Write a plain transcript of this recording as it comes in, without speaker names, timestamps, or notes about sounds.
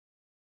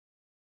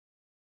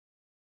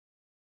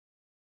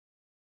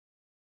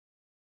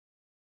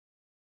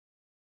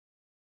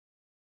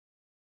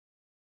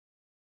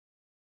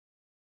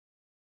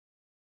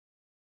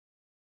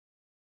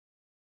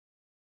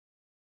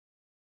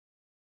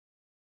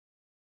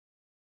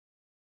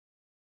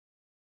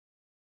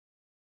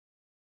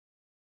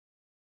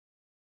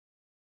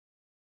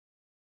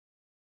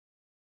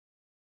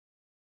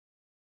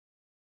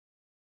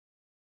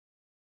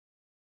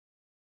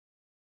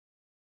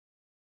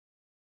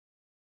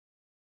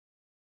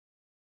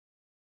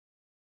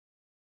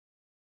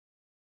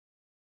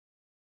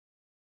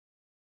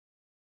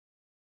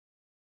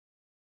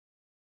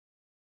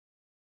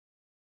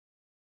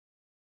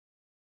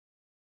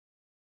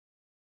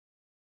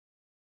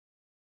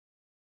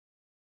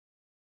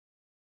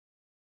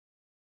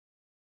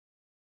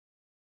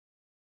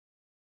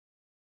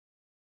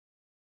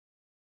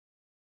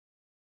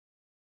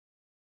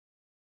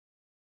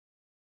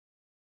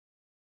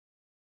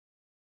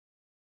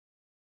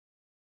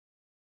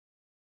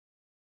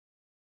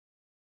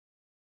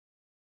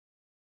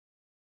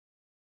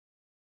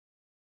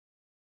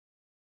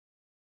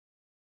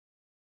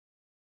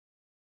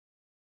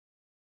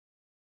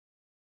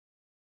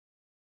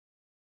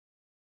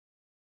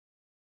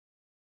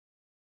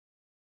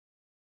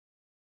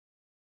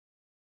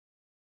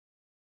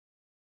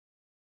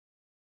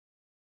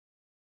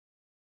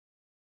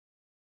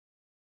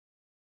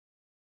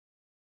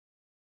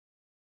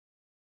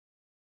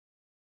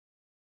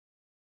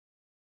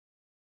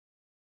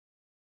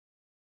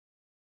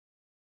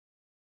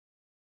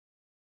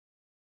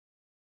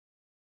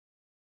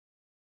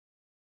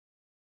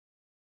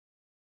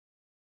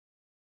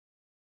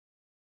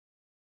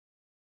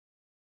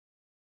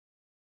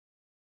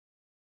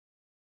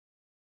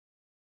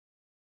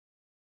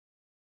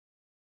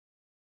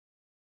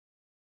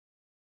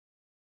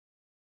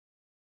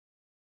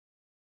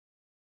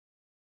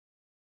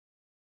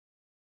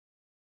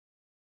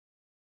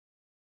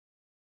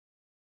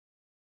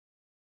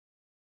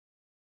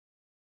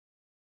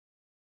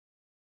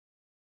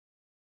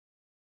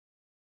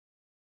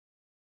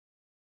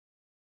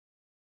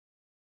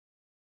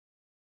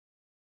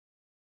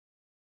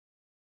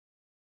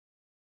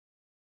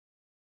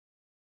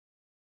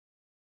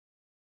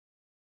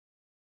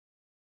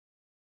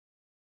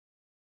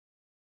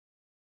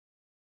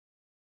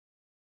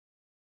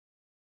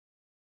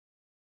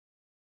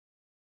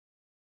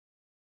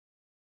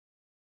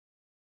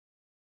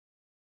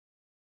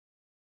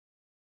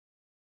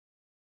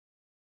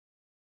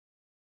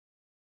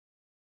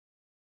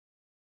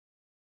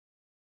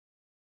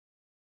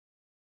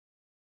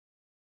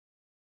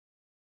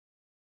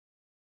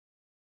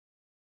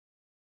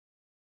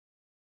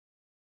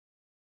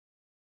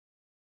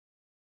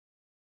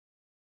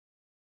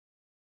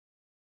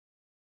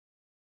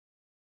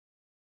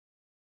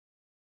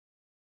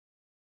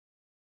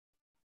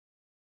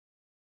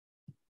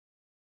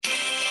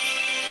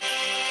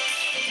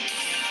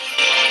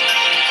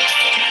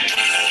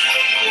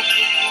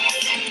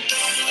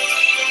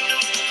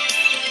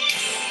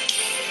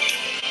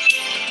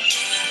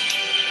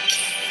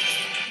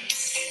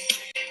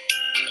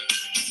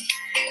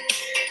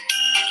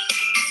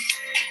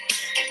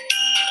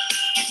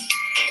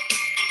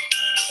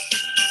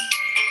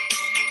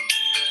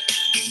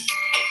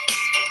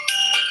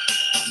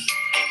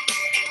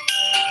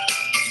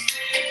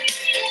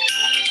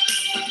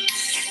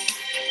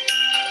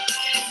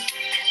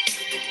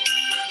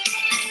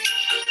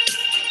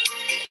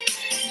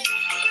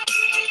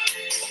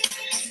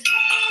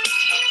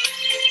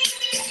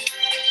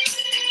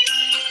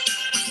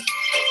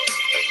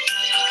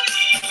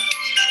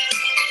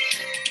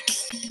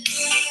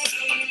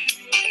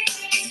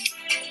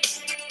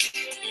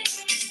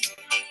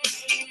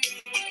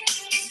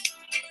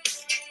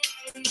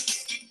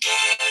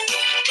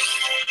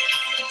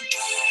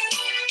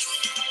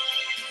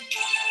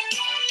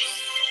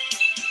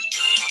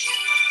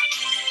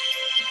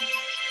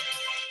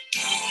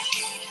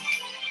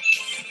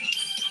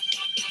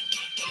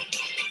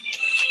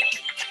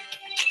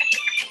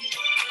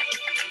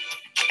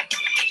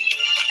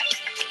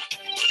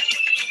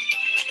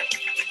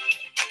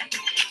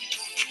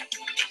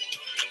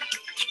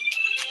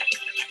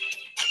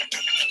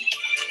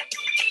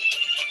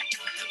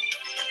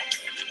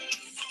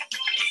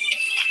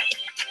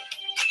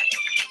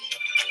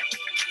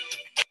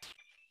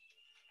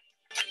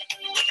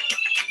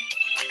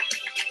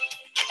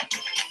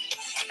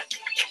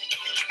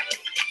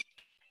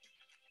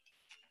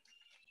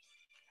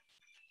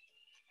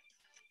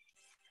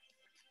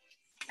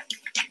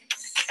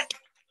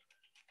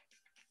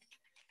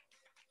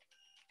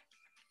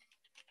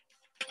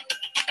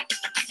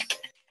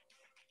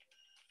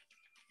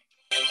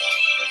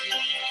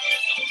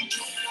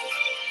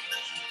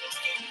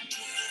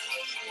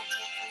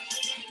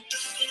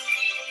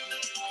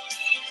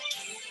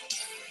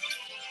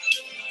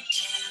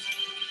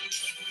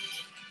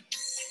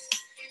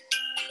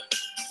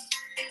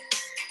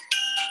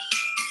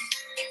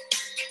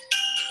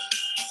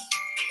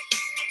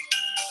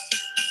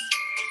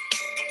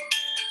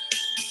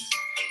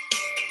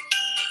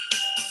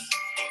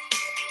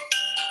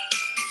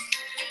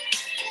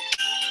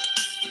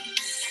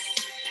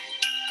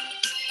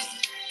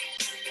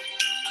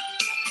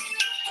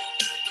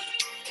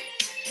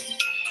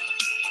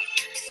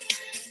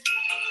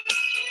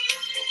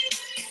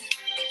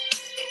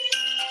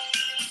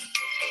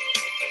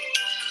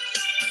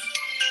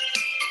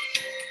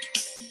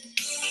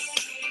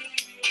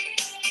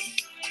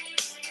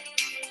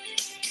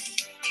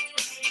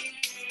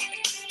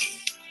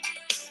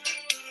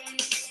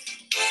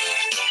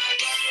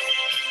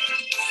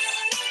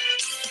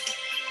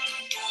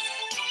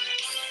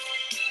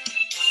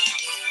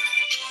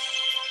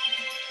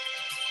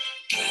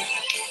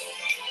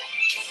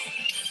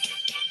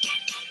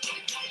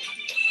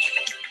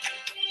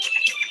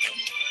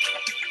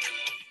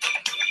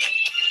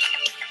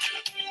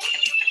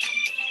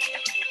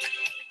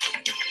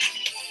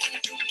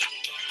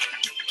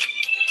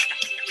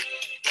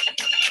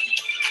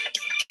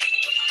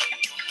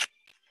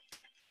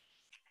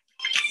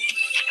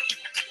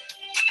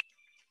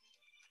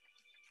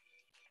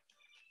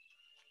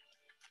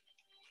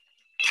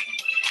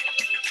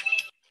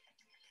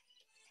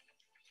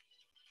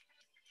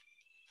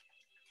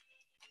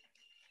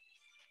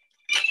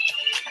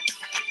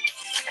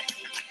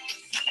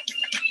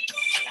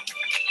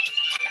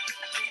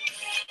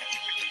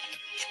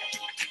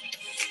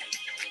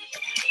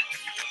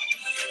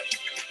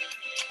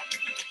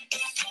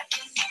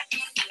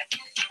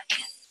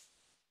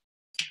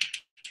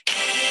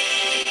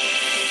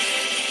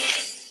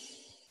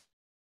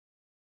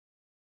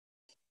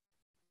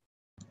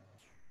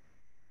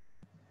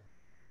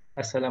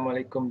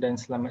Assalamualaikum dan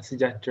selamat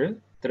sejahtera.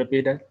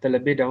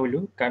 Terlebih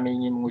dahulu, kami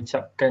ingin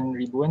mengucapkan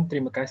ribuan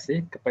terima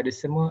kasih kepada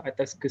semua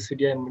atas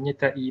kesudian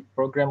menyertai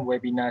program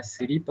webinar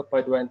Siri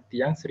Perpaduan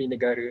Tiang Seri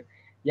Negara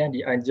yang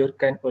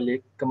dianjurkan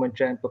oleh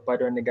Kementerian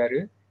Perpaduan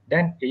Negara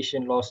dan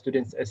Asian Law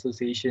Students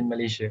Association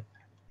Malaysia.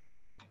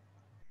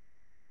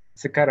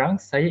 Sekarang,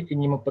 saya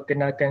ingin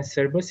memperkenalkan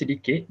serba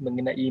sedikit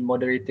mengenai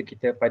moderator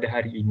kita pada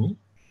hari ini.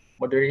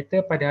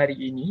 Moderator pada hari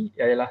ini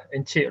ialah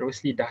Encik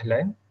Rosli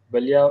Dahlan.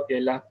 Beliau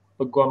ialah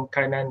Peguam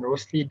Kanan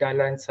Rosli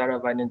Dahlan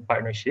Saravanan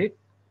Partnership.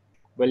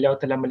 Beliau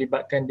telah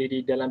melibatkan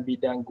diri dalam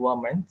bidang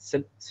guaman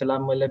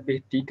selama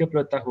lebih 30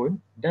 tahun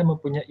dan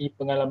mempunyai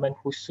pengalaman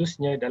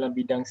khususnya dalam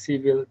bidang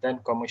sivil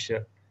dan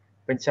komersial.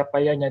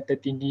 Pencapaian yang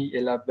tertinggi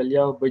ialah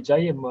beliau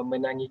berjaya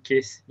memenangi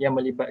kes yang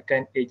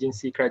melibatkan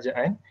agensi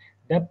kerajaan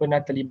dan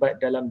pernah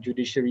terlibat dalam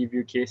judicial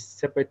review kes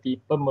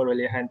seperti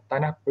pemerolehan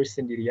tanah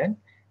persendirian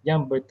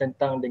yang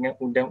bertentang dengan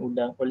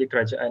undang-undang oleh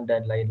kerajaan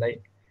dan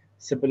lain-lain.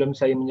 Sebelum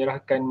saya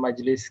menyerahkan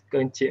majlis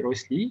ke Encik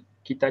Rosli,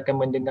 kita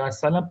akan mendengar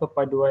salam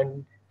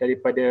perpaduan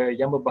daripada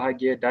Yang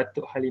Berbahagia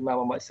Datuk Halimah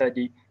Muhammad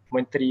Sadiq,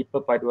 Menteri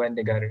Perpaduan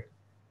Negara.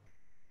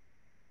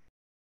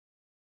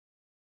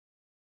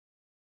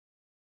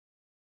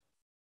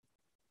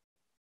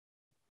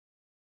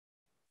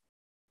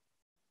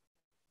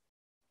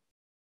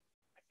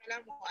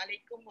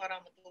 Assalamualaikum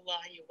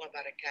warahmatullahi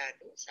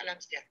wabarakatuh.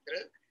 Salam sejahtera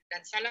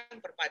dan salam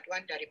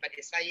perpaduan daripada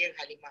saya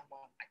Halimah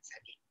Muhammad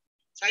Sadiq.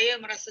 Saya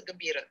merasa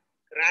gembira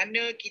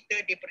kerana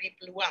kita diberi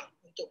peluang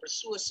untuk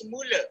bersua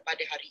semula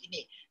pada hari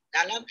ini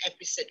dalam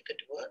episod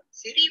kedua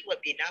siri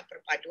webinar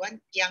Perpaduan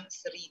Tiang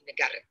Seri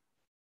Negara.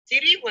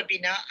 Siri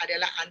webinar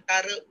adalah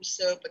antara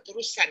usaha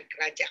berterusan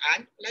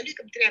kerajaan melalui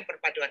Kementerian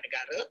Perpaduan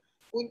Negara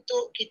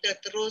untuk kita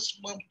terus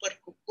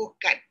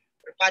memperkukuhkan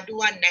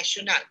perpaduan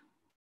nasional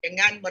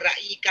dengan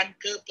meraihkan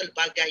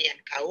kepelbagaian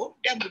kaum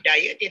dan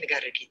budaya di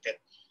negara kita.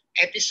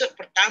 Episod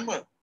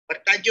pertama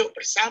bertajuk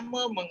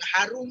Bersama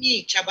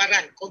Mengharungi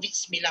Cabaran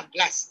COVID-19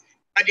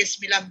 pada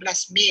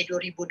 19 Mei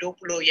 2020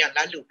 yang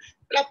lalu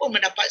telah pun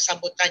mendapat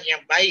sambutan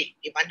yang baik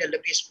di mana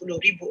lebih 10,000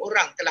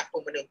 orang telah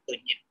pun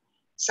menontonnya.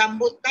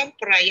 Sambutan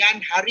perayaan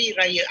Hari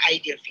Raya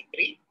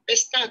Aidilfitri,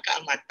 Pesta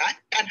Keamatan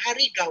dan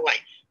Hari Gawai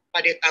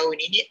pada tahun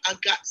ini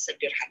agak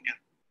sederhana.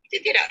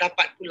 Kita tidak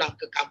dapat pulang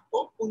ke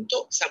kampung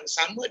untuk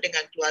sama-sama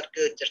dengan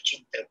keluarga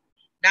tercinta.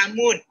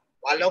 Namun,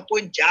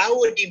 walaupun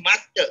jauh di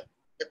mata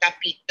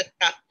tetapi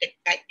tetap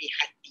dekat di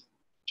hati,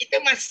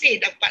 kita masih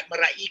dapat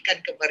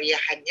meraihkan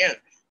kemeriahannya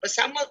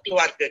bersama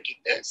keluarga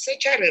kita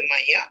secara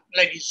maya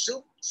melalui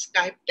Zoom,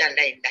 Skype dan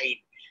lain-lain.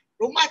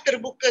 Rumah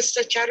terbuka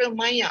secara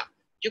maya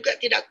juga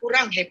tidak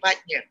kurang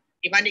hebatnya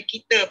di mana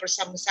kita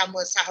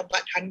bersama-sama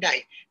sahabat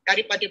handai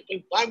daripada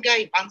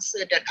pelbagai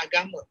bangsa dan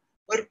agama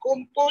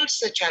berkumpul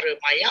secara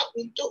maya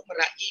untuk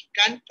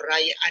meraihkan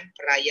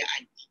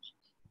perayaan-perayaan ini.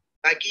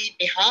 Bagi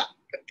pihak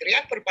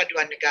Kementerian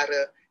Perpaduan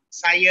Negara,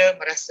 saya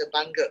merasa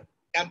bangga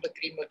dan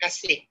berterima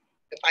kasih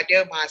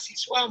kepada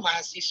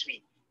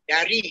mahasiswa-mahasiswi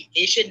dari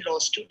Asian Law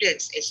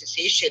Students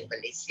Association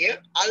Malaysia,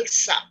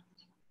 ALSA,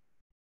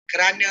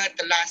 kerana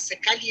telah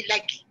sekali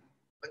lagi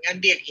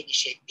mengambil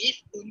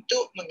inisiatif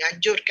untuk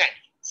menganjurkan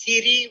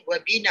siri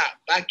webinar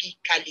bagi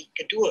kali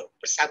kedua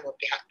bersama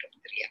pihak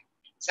kementerian.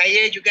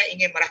 Saya juga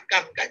ingin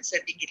merakamkan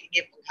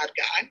setinggi-tinggi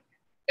penghargaan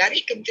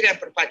dari Kementerian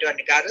Perpaduan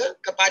Negara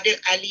kepada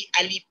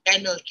ahli-ahli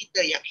panel kita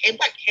yang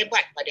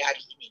hebat-hebat pada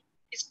hari ini.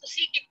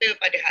 Diskusi kita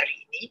pada hari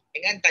ini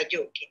dengan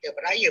tajuk kita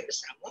beraya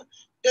bersama,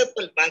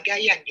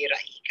 Kepelbagaian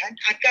Diraikan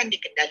akan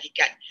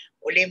dikendalikan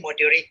oleh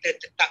moderator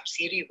tetap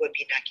siri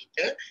webinar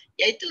kita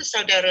iaitu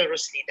saudara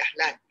Rosli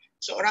Dahlan,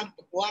 seorang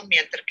peguam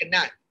yang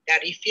terkenal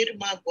dari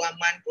firma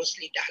guaman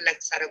Rosli Dahlan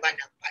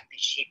Saravanan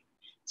Partnership.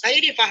 Saya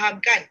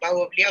difahamkan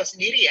bahawa beliau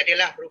sendiri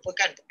adalah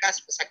merupakan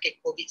bekas pesakit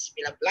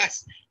COVID-19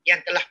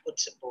 yang telah pun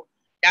sembuh.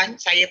 Dan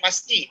saya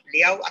pasti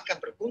beliau akan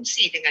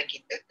berkongsi dengan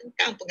kita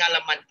tentang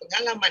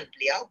pengalaman-pengalaman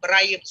beliau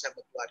beraya bersama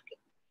keluarga.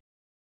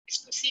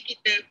 Diskusi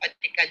kita pada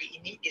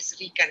kali ini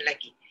diserikan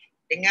lagi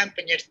dengan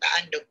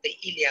penyertaan Dr.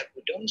 Ilya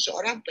Gudong,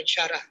 seorang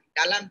pensyarah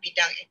dalam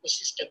bidang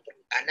ekosistem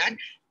perhutanan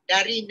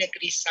dari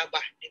negeri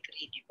Sabah,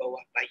 negeri di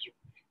bawah Bayu.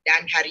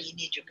 Dan hari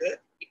ini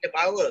juga kita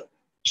bawa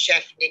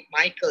Chef Nick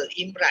Michael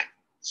Imran,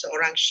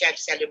 seorang chef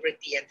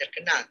selebriti yang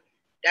terkenal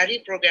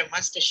dari program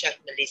Master Chef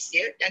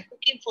Malaysia dan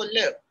Cooking for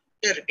Love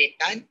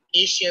terbitan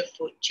Asia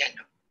Food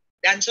Channel.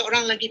 Dan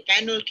seorang lagi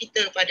panel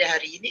kita pada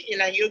hari ini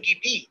ialah Yogi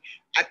B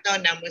atau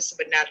nama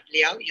sebenar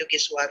beliau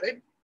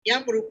Yogeswaran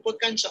yang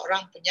merupakan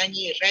seorang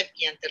penyanyi rap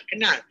yang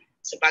terkenal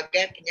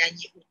sebagai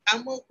penyanyi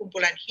utama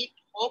kumpulan hip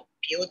hop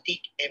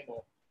Biotic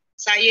Emo.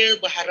 Saya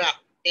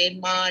berharap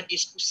tema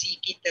diskusi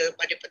kita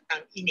pada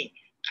petang ini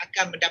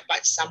akan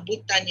mendapat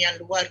sambutan yang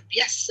luar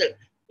biasa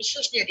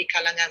khususnya di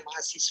kalangan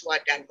mahasiswa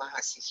dan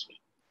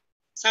mahasiswi.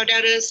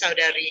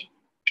 Saudara-saudari,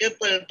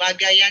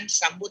 kepelbagaian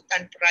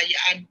sambutan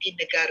perayaan di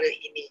negara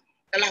ini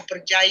telah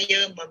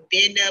berjaya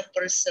membina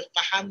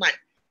persefahaman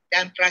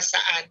dan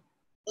perasaan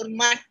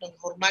hormat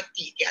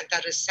menghormati di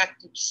antara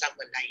satu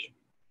sama lain.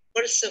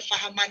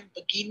 Persefahaman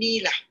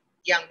beginilah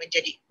yang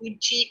menjadi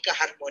kunci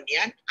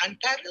keharmonian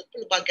antara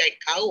pelbagai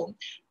kaum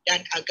dan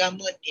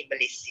agama di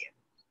Malaysia.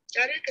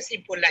 Secara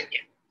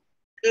kesimpulannya,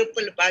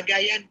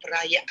 kepelbagaian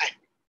perayaan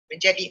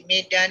menjadi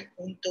medan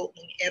untuk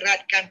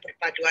mengeratkan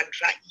perpaduan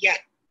rakyat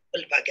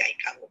pelbagai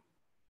kaum.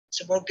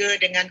 Semoga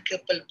dengan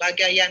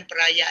kepelbagaian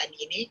perayaan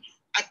ini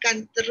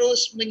akan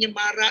terus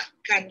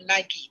menyemarakkan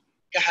lagi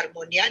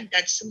keharmonian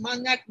dan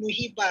semangat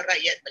muhibah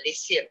rakyat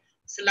Malaysia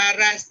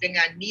selaras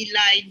dengan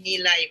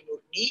nilai-nilai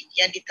murni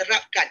yang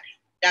diterapkan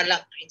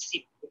dalam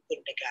prinsip hukum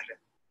negara.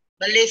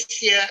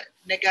 Malaysia,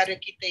 negara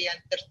kita yang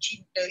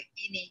tercinta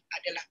ini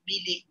adalah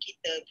milik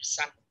kita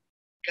bersama.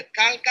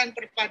 Kekalkan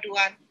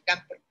perpaduan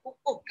dan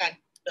perkukuhkan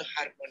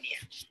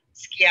keharmonian.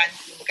 Sekian,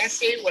 terima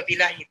kasih.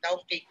 Wabillahi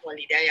taufiq wal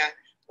hidayah.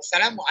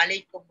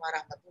 Wassalamualaikum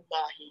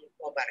warahmatullahi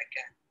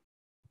wabarakatuh.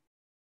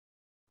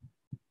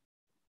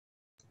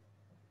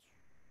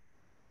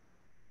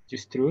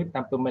 Justru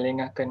tanpa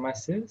melengahkan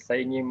masa, saya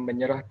ingin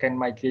menyerahkan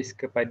majlis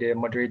kepada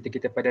moderator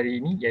kita pada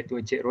hari ini,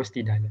 iaitu Encik Rosli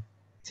Dahlan.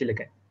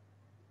 Silakan.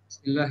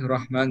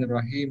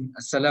 Bismillahirrahmanirrahim.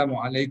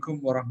 Assalamualaikum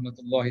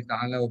warahmatullahi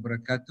taala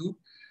wabarakatuh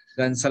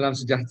dan salam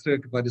sejahtera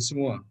kepada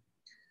semua.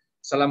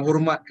 Salam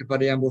hormat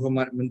kepada Yang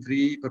Berhormat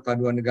Menteri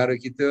Perpaduan Negara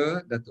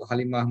kita, Datuk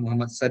Halimah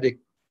Muhammad Sadiq.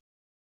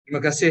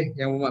 Terima kasih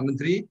Yang Berhormat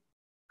Menteri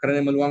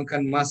kerana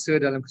meluangkan masa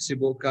dalam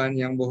kesibukan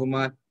Yang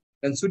Berhormat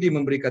dan sudi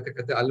memberi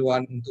kata-kata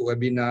aluan untuk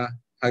webinar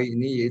hari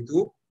ini,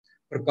 iaitu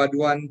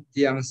Perpaduan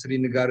Tiang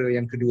Seri Negara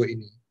yang kedua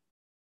ini.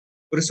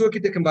 Bersua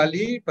kita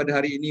kembali pada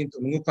hari ini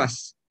untuk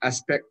mengupas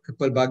aspek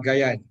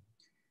kepelbagaian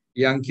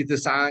yang kita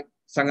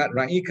sangat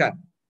raikan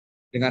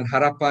dengan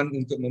harapan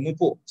untuk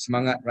memupuk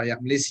semangat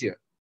rakyat Malaysia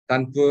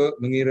tanpa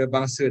mengira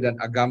bangsa dan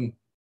agama.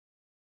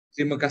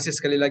 Terima kasih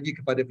sekali lagi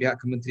kepada pihak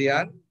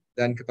kementerian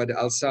dan kepada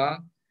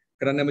ALSA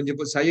kerana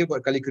menjemput saya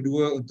buat kali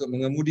kedua untuk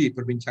mengemudi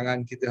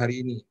perbincangan kita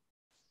hari ini.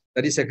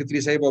 Tadi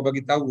sekretari saya baru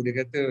bagi tahu,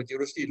 dia kata, Cik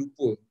Rosli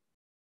lupa.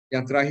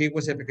 Yang terakhir pun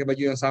saya pakai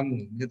baju yang sama.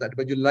 Dia tak ada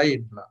baju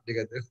lain pula,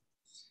 dia kata.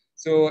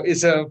 So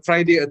it's a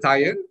Friday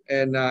attire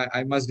and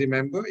I must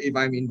remember if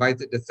I'm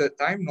invited the third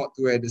time not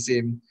to wear the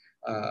same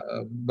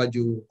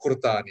baju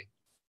kurta ni.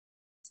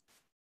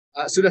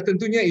 Sudah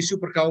tentunya isu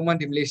perkauman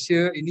di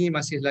Malaysia ini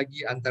masih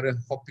lagi antara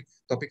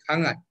topik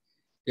hangat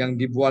yang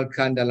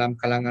dibualkan dalam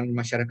kalangan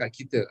masyarakat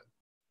kita.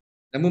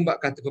 Namun bak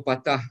kata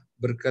pepatah,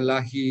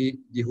 berkelahi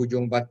di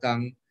hujung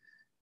batang,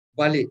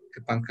 balik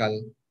ke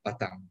pangkal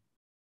batang.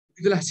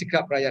 Itulah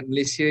sikap rakyat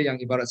Malaysia yang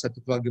ibarat satu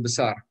keluarga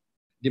besar,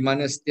 di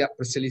mana setiap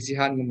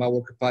perselisihan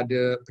membawa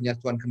kepada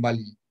penyatuan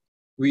kembali.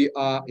 We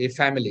are a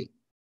family.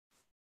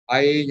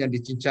 Air yang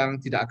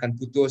dicincang tidak akan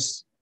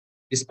putus.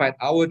 Despite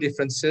our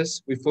differences,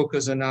 we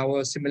focus on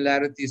our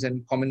similarities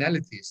and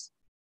commonalities.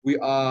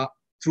 We are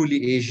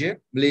truly Asia.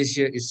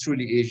 Malaysia is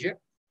truly Asia.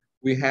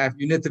 We have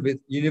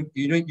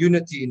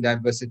unity in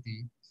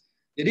diversity.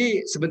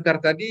 Jadi sebentar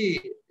tadi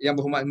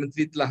Yang Berhormat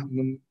Menteri telah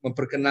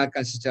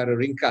memperkenalkan secara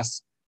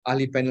ringkas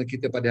ahli panel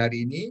kita pada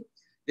hari ini.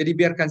 Jadi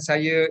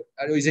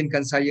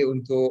izinkan saya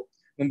untuk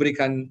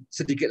memberikan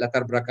sedikit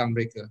latar belakang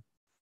mereka.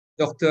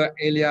 Dr.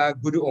 Elia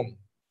Guduong,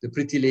 the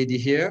pretty lady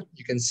here,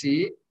 you can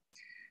see,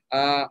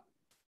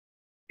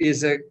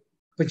 is a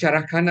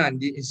pencarah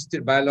kanan di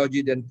Institut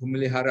Biologi dan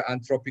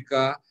Pemeliharaan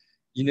Tropika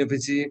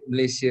Universiti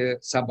Malaysia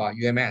Sabah,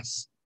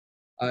 UMS.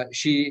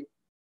 She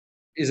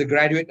is a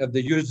graduate of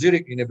the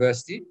Zurich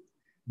University.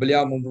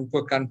 Beliau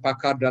merupakan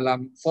pakar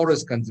dalam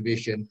forest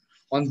conservation.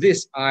 On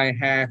this, I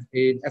have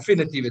an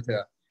affinity with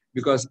her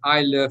because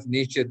I love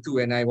nature too,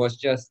 and I was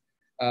just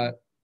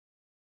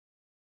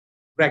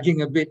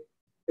bragging a bit.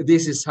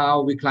 This is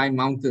how we climb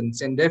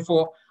mountains, and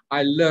therefore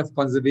I love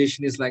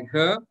conservationists like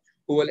her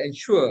who will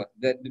ensure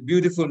that the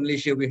beautiful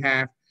Malaysia we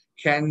have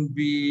can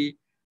be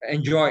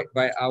enjoyed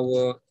by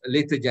our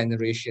later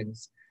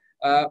generations.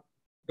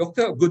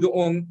 Dr.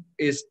 Guduong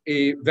is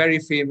a very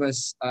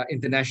famous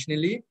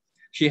internationally.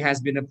 She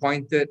has been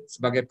appointed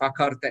sebagai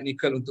pakar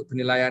teknikal untuk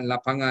penilaian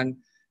lapangan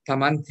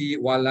Tamanti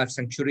Wildlife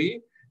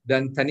Sanctuary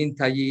dan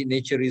Tanintayi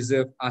Nature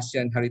Reserve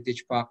ASEAN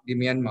Heritage Park di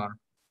Myanmar.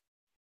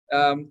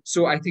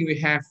 So I think we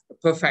have a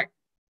perfect,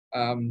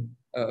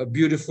 a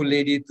beautiful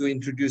lady to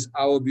introduce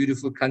our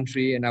beautiful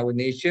country and our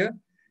nature.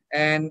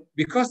 And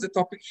because the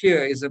topic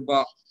here is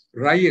about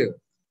Raya,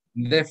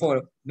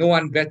 therefore no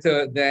one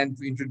better than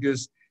to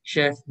introduce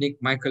Chef Nick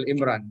Michael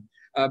Imran.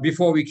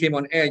 Before we came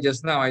on air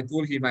just now, I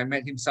told him I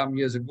met him some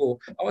years ago.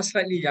 I was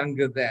slightly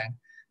younger then,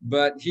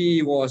 but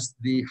he was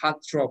the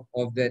heartthrob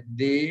of that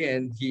day,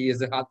 and he is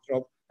the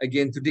heartthrob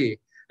again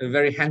today. A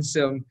very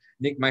handsome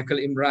Nick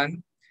Michael Imran.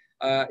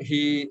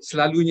 He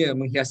selalunya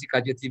menghiasi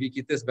kajian TV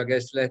kita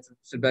sebagai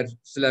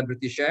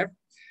celebrity chef.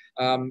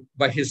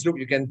 By his look,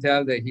 you can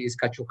tell that he is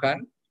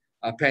kacukan,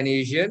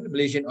 Pan-Asian,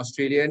 Malaysian,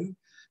 Australian,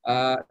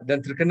 dan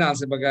terkenal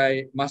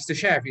sebagai master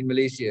chef in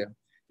Malaysia.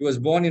 He was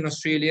born in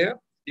Australia,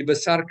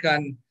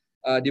 dibesarkan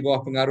di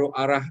bawah pengaruh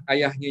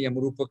ayahnya yang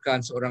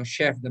merupakan seorang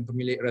chef dan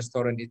pemilik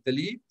restoran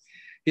Itali.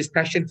 His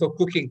passion for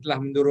cooking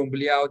telah mendorong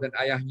beliau dan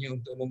ayahnya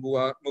untuk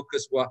membuka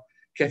sebuah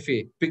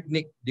cafe,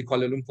 piknik di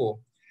Kuala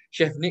Lumpur.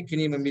 Chef Nick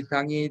kini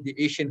membintangi the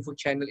Asian Food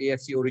Channel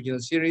AFC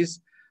Original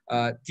Series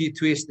tea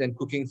twist, and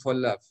cooking for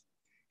love.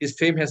 His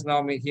fame has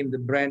now made him the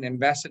brand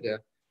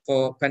ambassador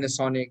for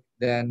Panasonic,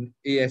 then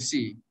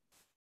AFC.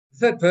 The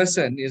third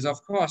person is,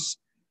 of course,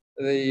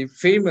 the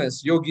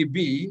famous Yogi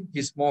B.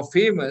 He's more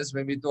famous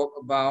when we talk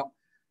about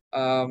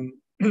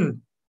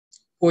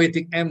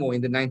Poetic Ammo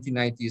in the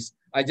 1990s.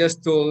 I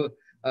just told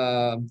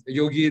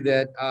Yogi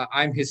that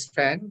I'm his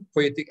fan.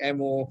 Poetic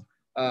Ammo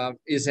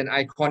is an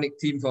iconic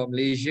team for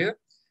Malaysia.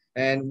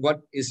 And what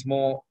is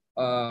more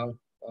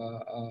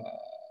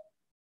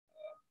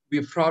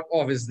we're proud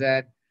of is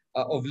that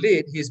of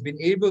late, he's been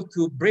able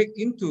to break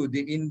into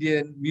the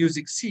Indian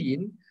music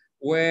scene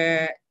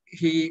where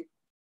he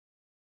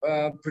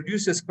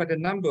produces quite a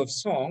number of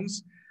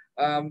songs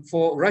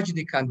for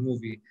Rajinikanth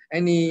movie.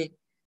 Any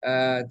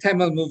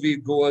Tamil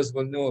movie goers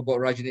will know about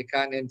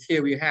Rajinikanth, and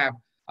here we have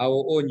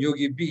our own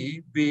Yogi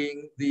B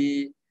being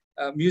the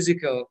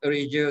musical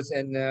arrangers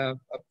and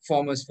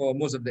performers for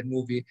most of that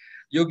movie.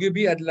 Yogi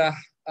B adalah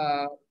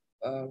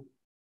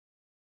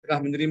telah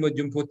menerima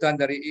jemputan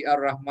dari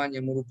A.R. Rahman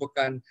yang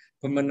merupakan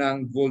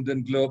pemenang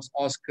Golden Globes,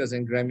 Oscars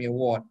and Grammy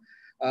Award.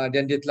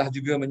 Dan dia telah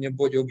juga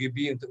menyebut Yogi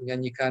B untuk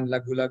menyanyikan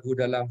lagu-lagu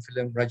dalam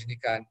filem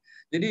Rajinikanth.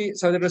 Jadi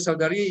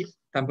saudara-saudari,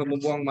 tanpa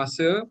membuang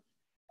masa,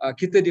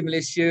 kita di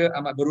Malaysia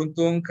amat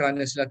beruntung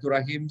kerana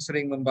silaturahim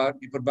sering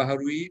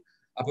diperbaharui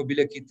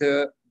apabila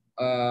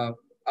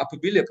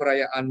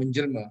perayaan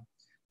menjelma.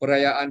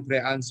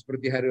 Perayaan-perayaan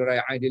seperti Hari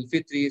Raya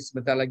Aidilfitri,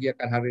 sebentar lagi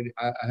akan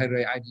Hari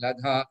Raya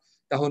Aidiladha,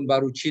 Tahun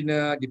Baru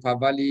Cina,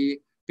 Deepavali,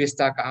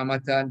 Pesta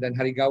Keamatan dan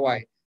Hari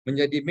Gawai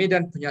menjadi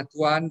medan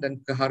penyatuan dan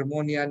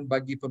keharmonian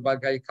bagi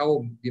pelbagai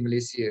kaum di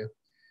Malaysia.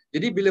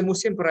 Jadi bila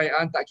musim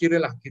perayaan, tak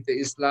kiralah kita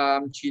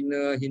Islam,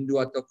 Cina, Hindu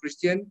atau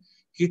Kristian,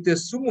 kita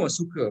semua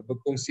suka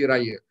berkongsi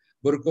raya,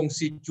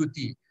 berkongsi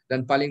cuti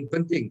dan paling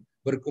penting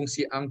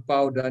berkongsi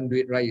angpau dan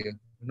duit raya.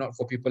 Not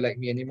for people like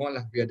me anymore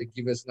lah, we are the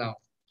givers now.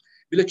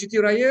 Bila cuti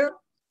raya,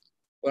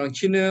 orang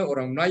Cina,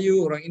 orang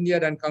Melayu, orang India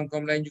dan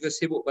kaum-kaum lain juga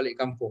sibuk balik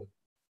kampung.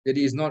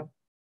 Jadi it's not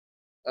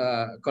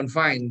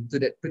confined to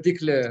that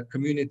particular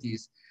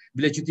communities.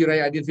 Bila cuti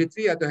raya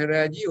Aidilfitri atau Hari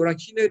Raya Haji, orang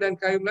Cina dan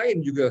kaum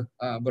lain juga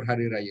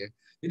berhari raya.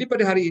 Jadi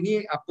pada hari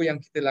ini apa yang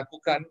kita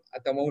lakukan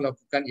atau mahu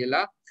lakukan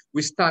ialah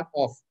we start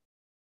off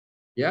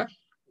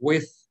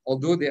with,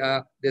 although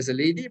there's a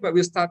lady, but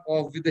we start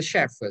off with the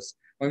chef first.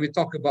 When we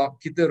talk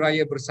about kita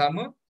raya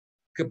bersama,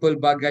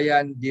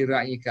 Kepelbagaian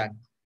Diraikan.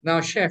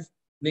 Now Chef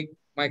Nick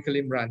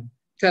Michael Imran,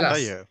 tell us,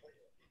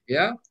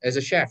 as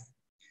a chef,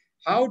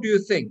 how do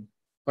you think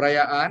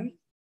perayaan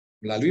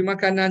melalui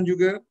makanan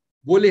juga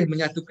boleh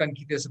menyatukan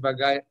kita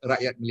sebagai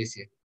rakyat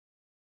Malaysia?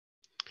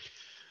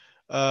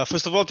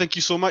 First of all, thank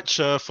you so much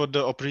for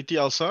the opportunity,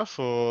 ALSA,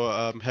 for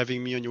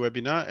having me on your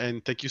webinar. And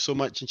thank you so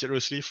much, Encik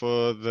Rosli,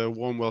 for the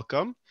warm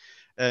welcome.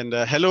 And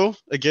hello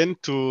again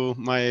to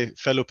my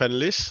fellow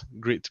panelists.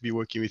 Great to be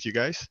working with you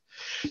guys.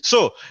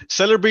 So,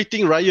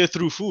 celebrating Raya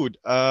through food.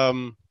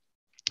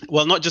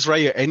 Well, not just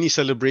Raya, any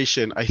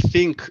celebration. I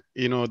think,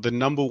 the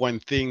number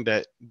one thing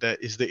that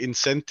is the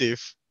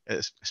incentive,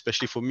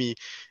 especially for me,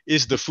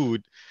 is the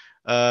food.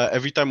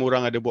 Every time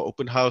orang ada buat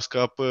open house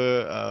ke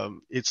apa,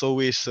 it's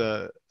always,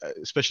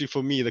 especially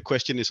for me, the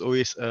question is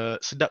always,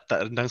 sedap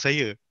tak rendang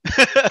saya?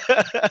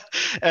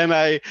 And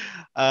I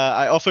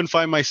often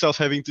find myself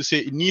having to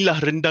say, inilah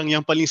rendang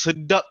yang paling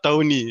sedap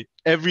tahun ni,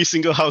 every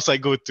single house I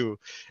go to.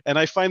 And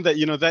I find that,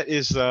 that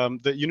is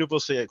the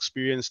universal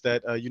experience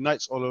that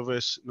unites all of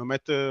us, no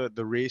matter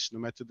the race,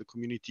 no matter the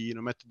community,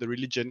 no matter the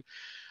religion.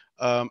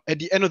 At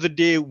the end of the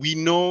day, we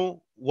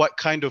know what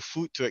kind of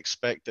food to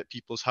expect at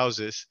people's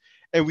houses.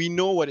 And we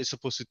know what it's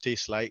supposed to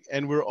taste like,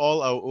 and we're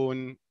all our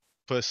own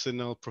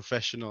personal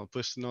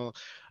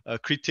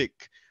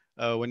critic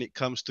when it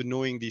comes to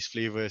knowing these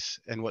flavors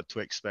and what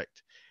to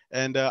expect.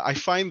 And I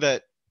find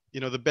that,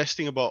 the best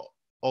thing about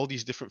all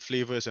these different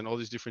flavors and all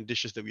these different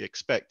dishes that we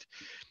expect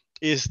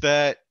is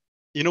that,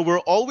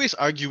 we're always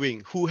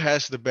arguing who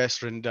has the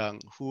best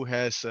rendang, who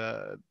has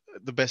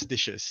the best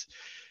dishes.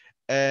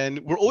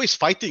 And we're always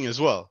fighting as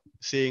well,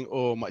 saying,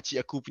 oh, makcik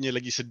aku punya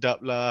lagi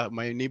sedap lah,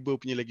 my neighbor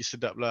punya lagi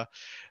sedap lah.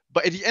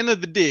 But at the end of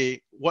the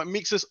day, what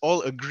makes us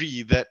all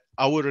agree that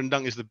our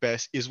rendang is the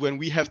best is when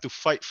we have to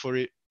fight for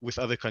it with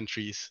other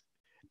countries.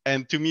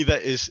 And to me,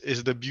 that is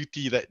the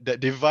beauty that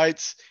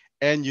divides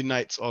and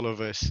unites all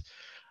of us.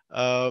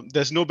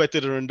 There's no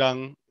better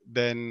rendang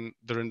than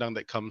the rendang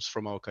that comes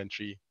from our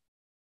country.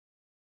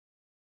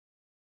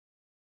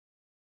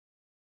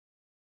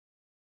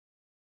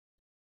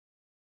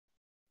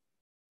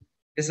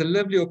 It's a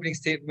lovely opening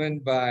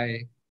statement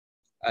by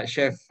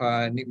Chef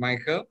Nick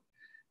Michael.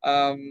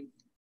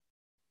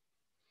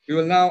 We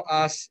will now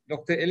ask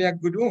Dr. Elia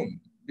Gudung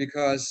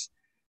because,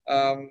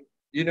 the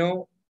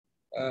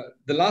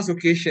last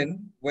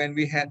occasion when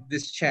we had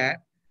this chat,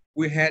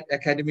 we had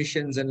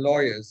academicians and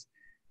lawyers.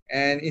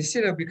 And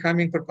instead of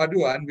becoming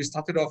Perpaduan, we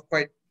started off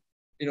quite,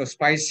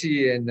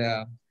 spicy and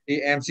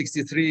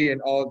AM63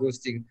 and all those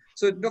things.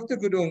 So Dr.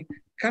 Gudung,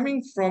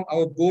 coming from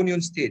our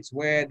Bornean states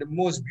where the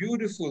most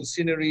beautiful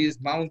sceneries,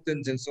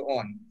 mountains and so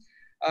on,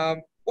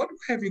 what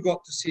have you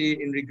got to say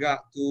in regard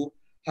to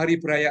hari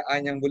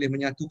perayaan yang boleh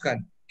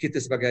menyatukan kita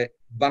sebagai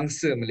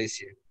bangsa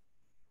Malaysia?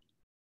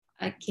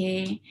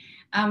 Okey,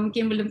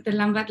 mungkin belum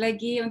terlambat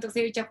lagi untuk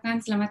saya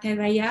ucapkan Selamat Hari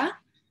Raya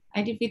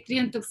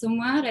Aidilfitri untuk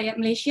semua rakyat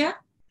Malaysia.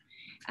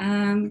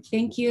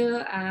 Thank you,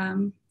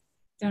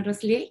 Tuan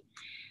Rosli.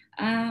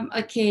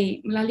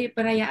 Okey, melalui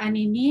perayaan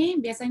ini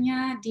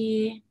biasanya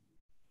di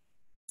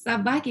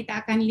Sabah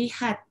kita akan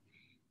lihat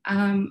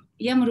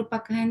ia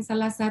merupakan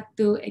salah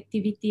satu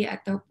aktiviti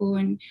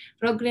ataupun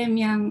program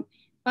yang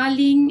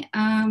paling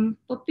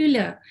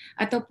popular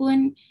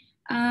ataupun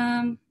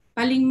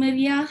paling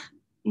meriah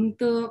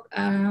untuk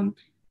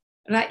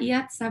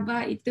rakyat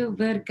Sabah itu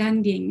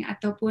berganding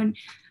ataupun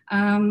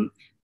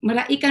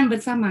meraihkan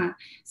bersama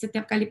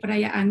setiap kali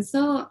perayaan.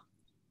 So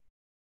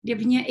dia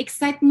punya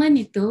excitement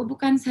itu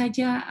bukan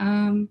saja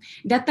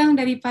datang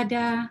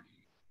daripada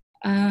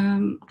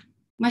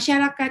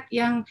masyarakat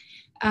yang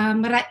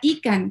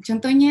meraihkan.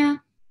 Contohnya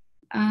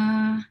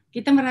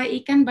kita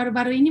meraihkan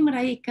baru-baru ini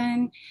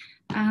meraihkan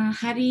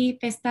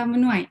Hari Pesta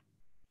Menuai.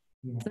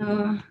 So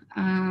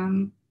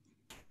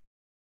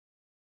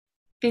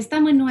Pesta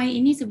Menuai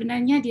ini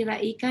sebenarnya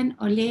diraihkan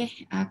oleh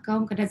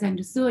kaum Kadazan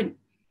Dusun.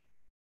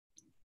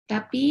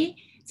 Tapi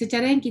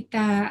secara yang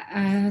kita,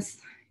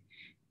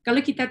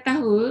 kalau kita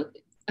tahu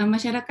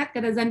masyarakat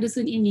Kadazan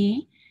Dusun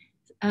ini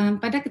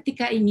pada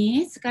ketika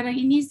ini, sekarang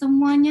ini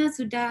semuanya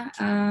sudah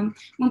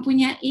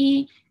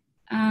mempunyai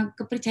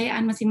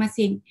kepercayaan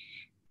masing-masing.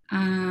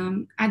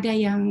 Ada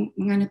yang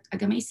menganut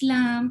agama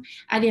Islam,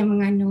 ada yang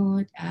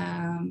menganut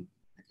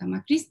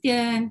agama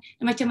Kristian,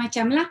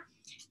 macam-macam lah.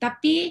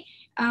 Tapi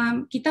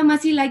kita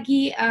masih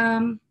lagi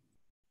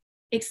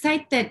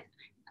excited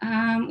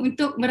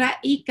untuk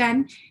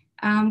meraihkan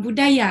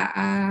budaya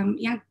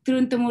yang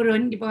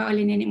turun-temurun dibawa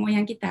oleh nenek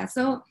moyang kita.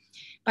 So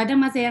pada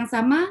masa yang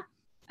sama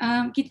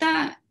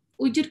kita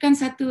wujudkan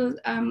satu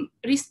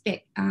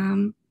respect,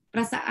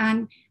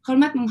 perasaan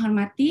hormat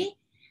menghormati,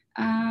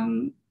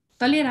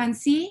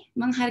 toleransi,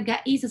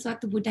 menghargai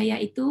sesuatu budaya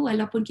itu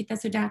walaupun kita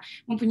sudah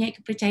mempunyai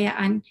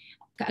kepercayaan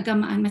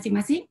keagamaan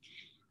masing-masing.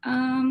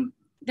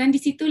 Dan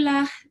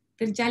disitulah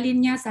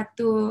terjalinnya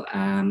satu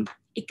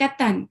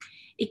ikatan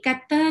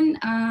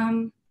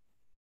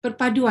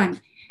perpaduan.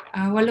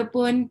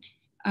 Walaupun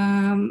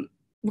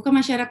bukan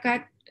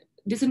masyarakat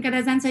Dusun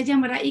Kadazan saja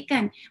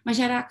meraihkan,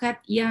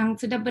 masyarakat yang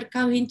sudah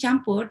berkahwin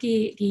campur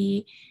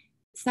di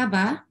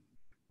Sabah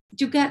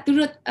juga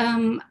turut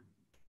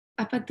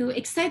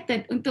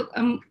excited untuk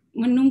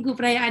menunggu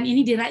perayaan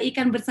ini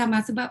diraihkan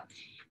bersama sebab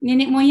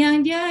nenek moyang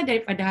dia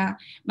daripada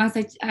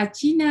bangsa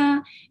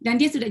Cina dan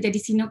dia sudah jadi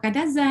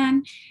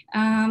Sino-Kadazan.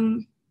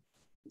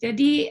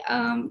 Jadi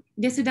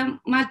dia sudah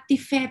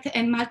multi-faith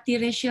and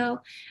multi-racial,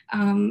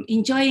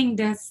 enjoying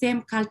the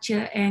same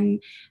culture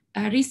and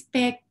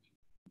respect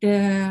the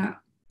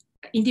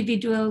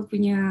individual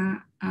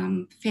punya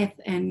faith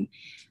and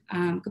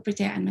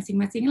kepercayaan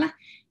masing-masing lah.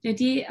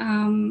 Jadi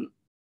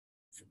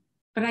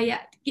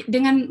perayaan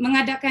dengan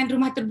mengadakan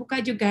rumah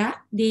terbuka juga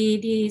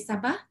di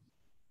Sabah,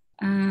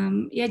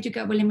 ia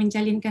juga boleh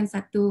menjalinkan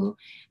satu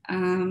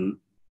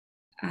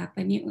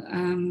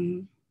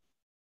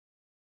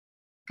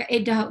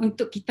kaedah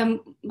untuk kita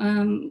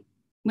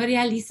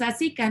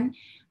merealisasikan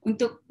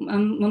untuk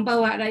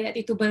membawa rakyat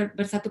itu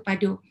bersatu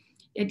padu.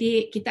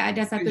 Jadi kita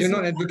ada satu. You're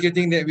not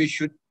advocating that we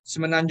should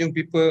semenanjung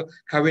people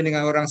kahwin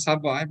dengan orang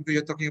Sabah, because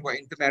you're talking about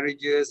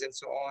intermarriages and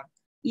so on.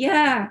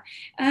 Ya,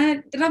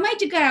 ramai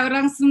juga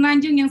orang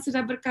Semenanjung yang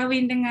sudah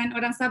berkahwin dengan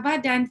orang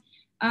Sabah dan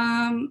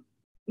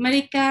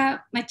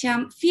mereka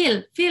macam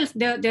feel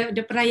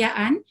the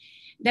perayaan.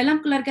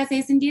 Dalam keluarga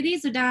saya sendiri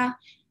sudah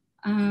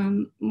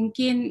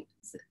mungkin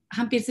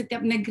hampir setiap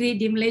negeri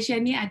di Malaysia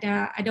ni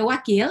ada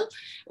wakil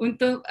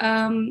untuk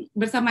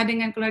bersama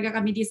dengan keluarga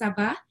kami di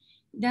Sabah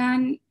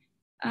dan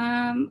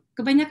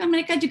kebanyakan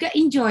mereka juga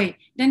enjoy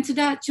dan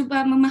sudah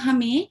cuba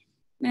memahami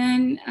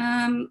dan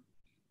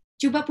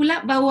cuba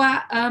pula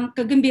bawa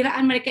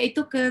kegembiraan mereka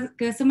itu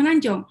ke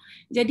Semenanjung.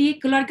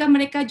 Jadi keluarga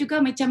mereka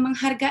juga macam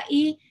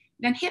menghargai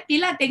dan happy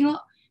lah tengok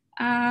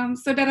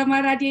saudara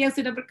mara dia yang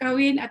sudah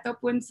berkahwin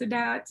ataupun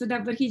sudah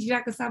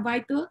berhijrah ke Sabah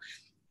itu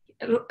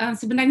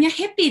sebenarnya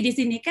happy di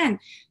sini kan.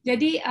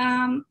 Jadi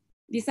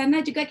di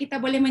sana juga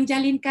kita boleh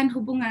menjalinkan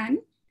hubungan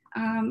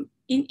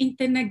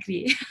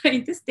internegeri,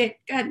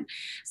 interstate kan.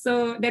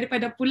 So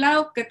daripada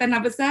pulau ke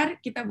tanah besar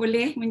kita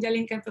boleh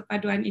menjalinkan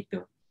perpaduan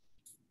itu.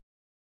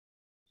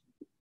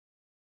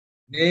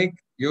 Nick,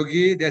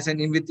 Yogi, there's an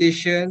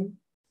invitation.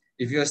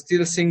 If you're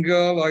still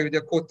single or if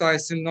the quota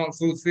is still not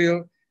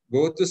fulfilled,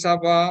 go to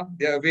Sabah.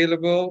 They're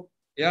available,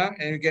 yeah,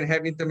 and you can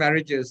have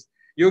intermarriages.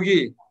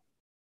 Yogi,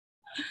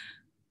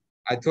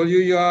 I told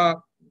you you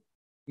are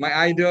my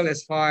idol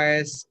as far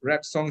as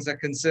rap songs are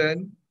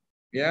concerned,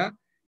 yeah.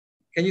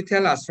 Can you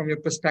tell us from your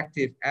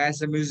perspective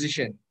as a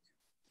musician?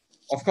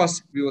 Of course,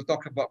 we will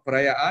talk about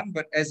perayaan,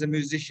 but as a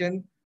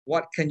musician,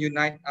 what can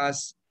unite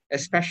us,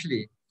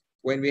 especially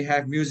when we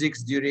have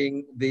musics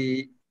during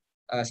the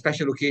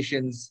special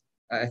occasions,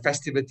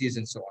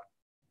 festivities, and so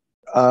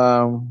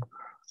on?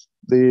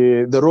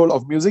 The role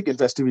of music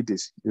in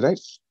festivities, right?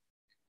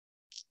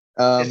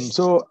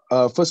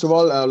 First of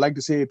all, I'd like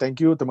to say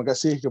thank you, terima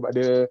kasih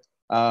kepada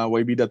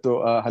YB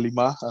Datuk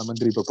Halimah,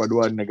 Menteri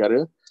Perpaduan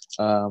Negara,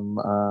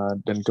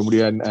 dan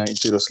kemudian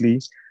Encik Rosli,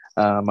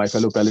 my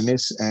fellow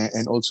panelists,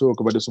 and also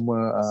kepada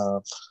semua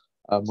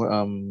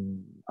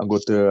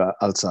anggota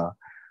ALSA.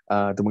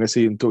 Terima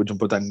kasih untuk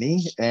jemputan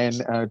ni. And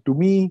to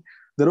me,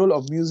 the role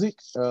of music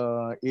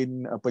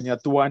in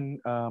penyatuan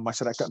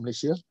masyarakat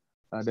Malaysia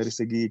dari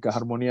segi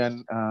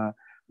keharmonian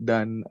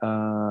dan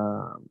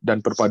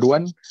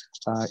perpaduan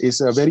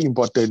is very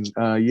important.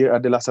 Ia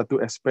adalah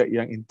satu aspek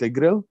yang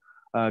integral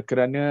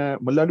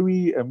kerana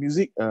melalui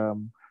muzik,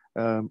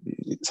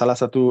 salah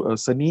satu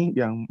seni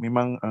yang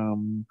memang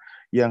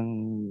yang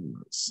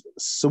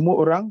semua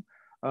orang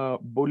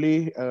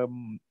boleh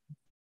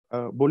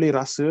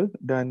rasa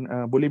dan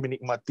boleh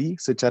menikmati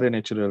secara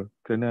natural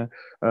kerana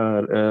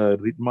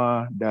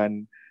ritma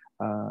dan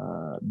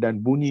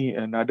bunyi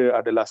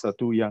nada adalah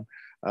satu yang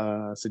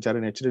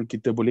secara natural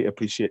kita boleh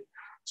appreciate.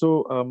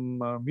 So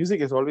music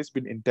has always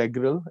been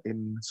integral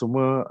in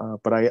semua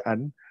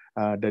perayaan,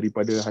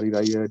 daripada Hari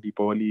Raya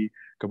Deepavali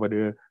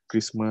kepada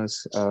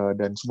Christmas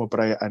dan semua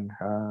perayaan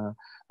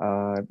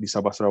di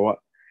Sabah Sarawak,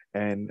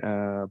 and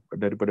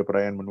daripada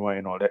perayaan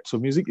menuai and all that. So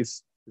music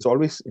is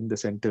always in the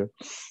center.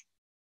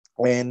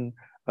 And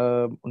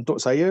untuk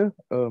saya,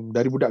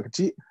 dari budak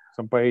kecil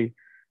sampai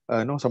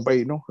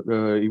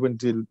even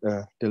till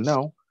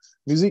now,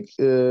 music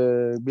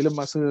bila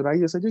masa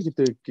raya saja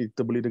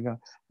kita boleh dengar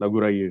lagu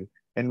raya,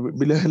 and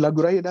bila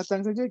lagu raya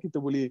datang saja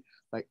kita boleh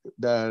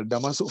dah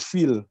masuk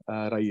feel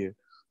raya.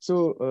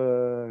 So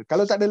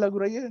kalau tak ada lagu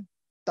raya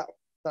tak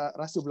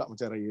rasa pula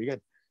macam raya kan.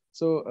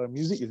 So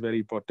music is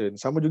very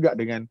important. Sama juga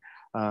dengan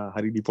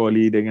hari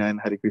Deepavali,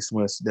 dengan hari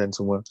Christmas dan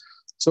semua.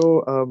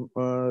 So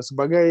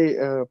sebagai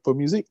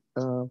pemuzik,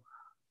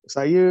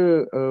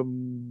 saya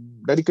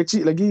dari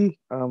kecil lagi,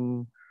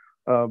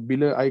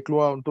 bila I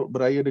keluar untuk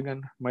beraya dengan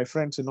my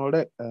friends and all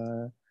that,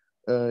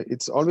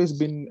 it's always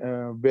been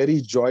a very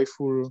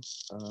joyful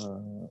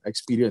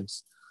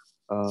experience.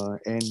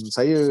 And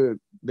saya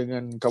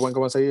dengan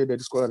kawan-kawan saya dari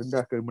sekolah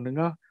rendah ke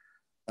menengah,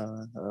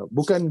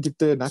 bukan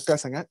kita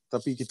nakal sangat,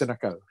 tapi kita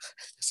nakal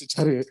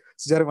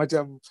secara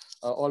macam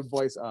all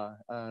boys are.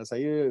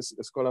 Saya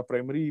sekolah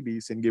primary di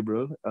St.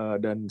 Gabriel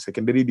dan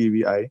secondary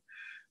di VI.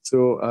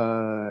 So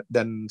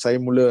dan saya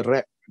mula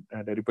rap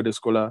daripada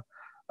sekolah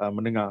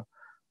menengah.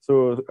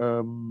 So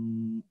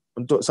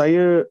untuk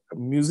saya,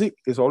 music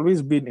is always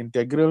been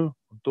integral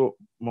untuk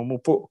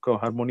memupuk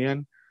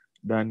keharmonian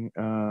dan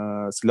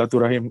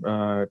silaturahim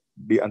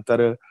di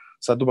antara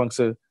satu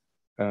bangsa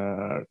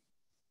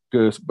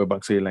ke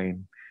berbangsa yang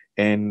lain.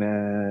 And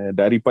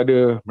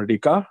daripada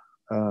Merdeka,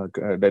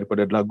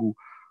 daripada lagu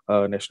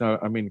national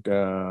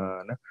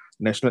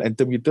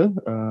anthem kita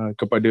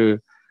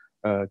kepada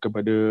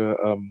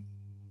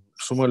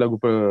semua lagu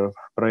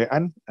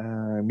perayaan,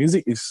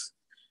 music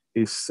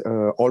is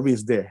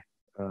always there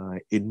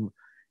in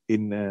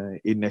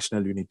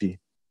national unity.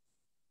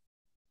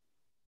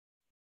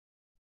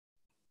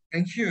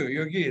 Thank you,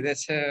 Yogi.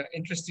 That's an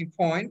interesting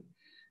point.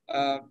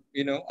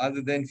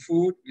 Other than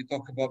food, we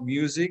talk about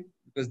music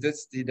because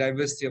that's the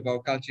diversity of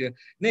our culture.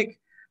 Nick,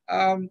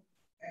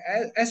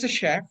 as a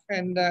chef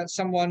and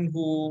someone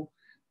who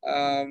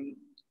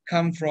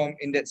come from,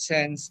 in that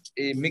sense,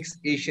 a mixed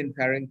Asian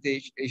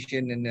parentage,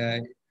 Asian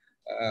and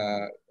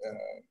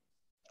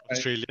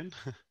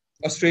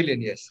Australian,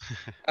 yes.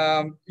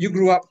 You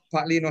grew up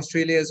partly in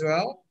Australia as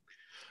well?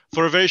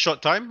 For a very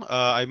short time.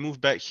 I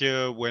moved back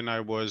here when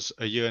I was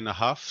a year and a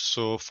half.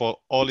 So for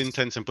all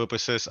intents and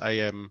purposes, I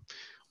am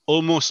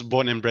almost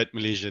born and bred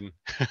Malaysian.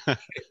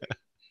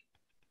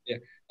 Yeah.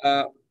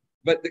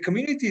 But the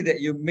community that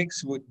you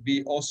mix would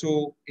be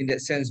also, in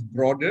that sense,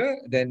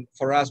 broader than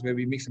for us where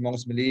we mix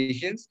amongst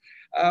Malaysians.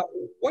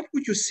 What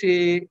would you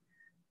say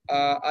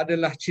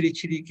adalah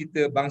ciri-ciri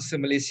kita bangsa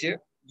Malaysia?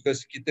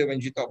 Because kita, when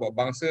you talk about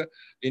bangsa,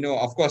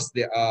 of course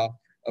there are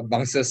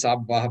bangsa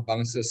Sabah,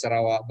 bangsa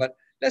Sarawak, but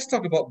let's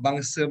talk about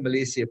bangsa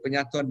Malaysia,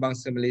 penyatuan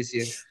bangsa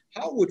Malaysia.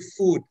 How would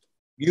food,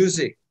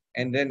 music,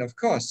 and then of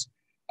course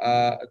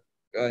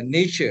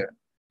nature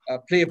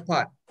play a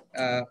part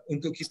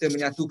untuk kita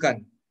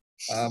menyatukan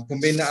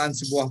pembinaan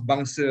sebuah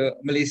bangsa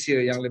Malaysia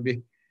yang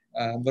lebih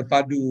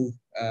berpadu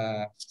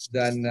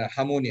dan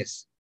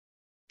harmonious,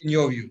 in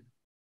your view?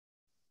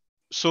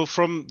 So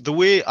from the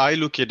way I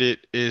look at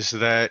it is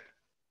that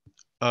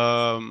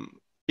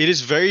it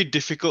is very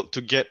difficult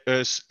to get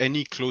us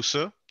any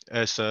closer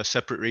as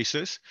separate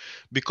races,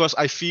 because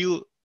I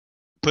feel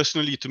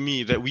personally, to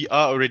me, that we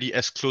are already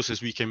as close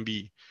as we can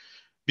be,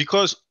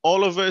 because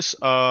all of us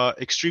are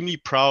extremely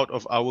proud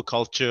of our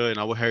culture and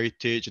our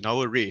heritage and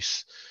our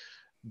race.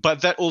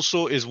 But that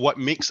also is what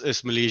makes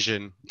us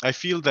Malaysian. I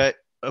feel that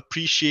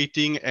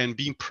appreciating and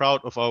being proud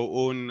of our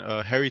own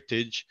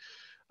heritage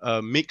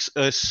makes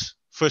us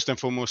first and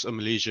foremost a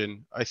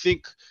Malaysian. I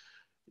think,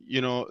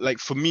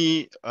 like for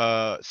me,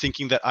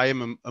 thinking that I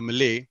am a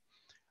Malay,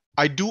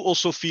 I do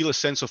also feel a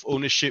sense of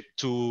ownership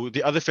to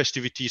the other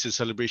festivities and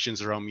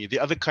celebrations around me, the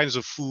other kinds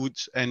of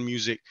foods and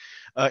music.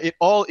 It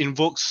all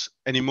invokes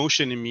an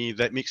emotion in me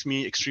that makes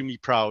me extremely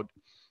proud,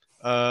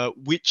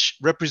 which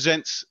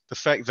represents the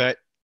fact that,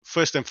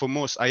 first and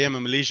foremost, I am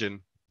a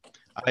Malaysian.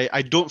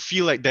 I don't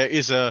feel like there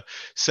is a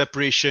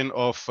separation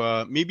of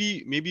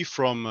maybe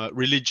from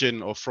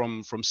religion or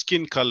from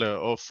skin color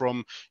or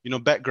from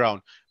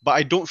background, but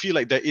I don't feel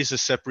like there is a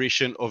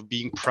separation of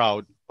being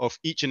proud of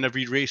each and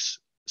every race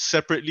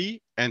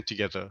separately and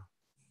together.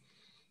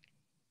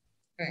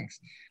 Thanks.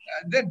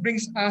 That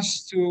brings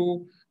us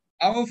to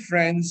our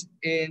friends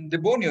in the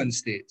Bornean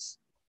states.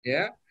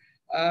 Yeah,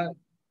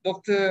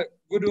 Dr.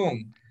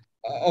 Gudung.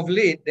 Of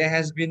late, there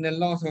has been a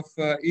lot of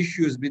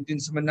issues between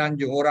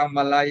Semenanjung, orang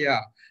Malaya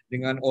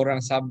dengan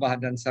orang Sabah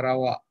dan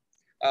Sarawak.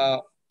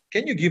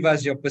 Can you give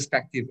us your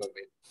perspective of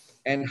it?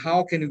 And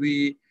how can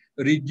we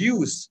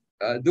reduce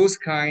those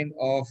kind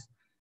of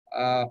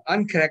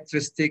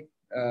uncharacteristic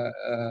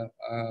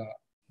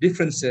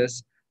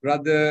differences?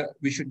 Rather,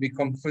 we should be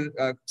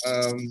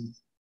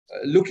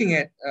looking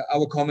at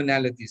our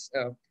commonalities.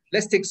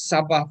 Let's take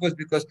Sabah first,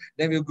 because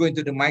then we'll go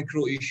into the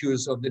micro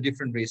issues of the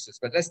different races.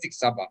 But let's take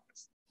Sabah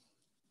first.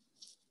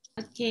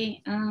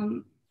 Okay,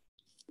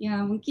 ya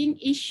mungkin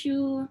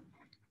isu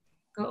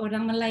kau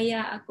orang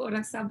Malaya, aku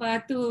orang Sabah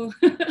tu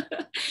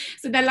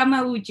sudah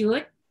lama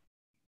wujud.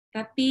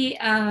 Tapi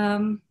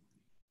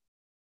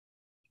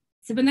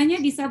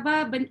sebenarnya di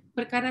Sabah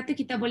perkara tu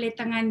kita boleh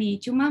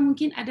tangani. Cuma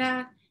mungkin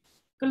ada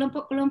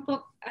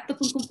kelompok-kelompok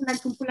ataupun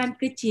kumpulan-kumpulan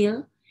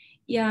kecil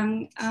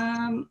yang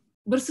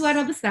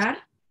bersuara besar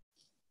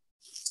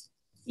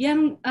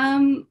yang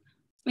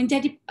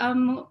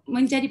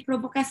menjadi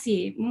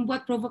provokasi,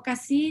 membuat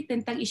provokasi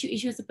tentang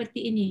isu-isu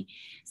seperti ini.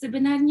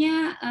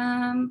 Sebenarnya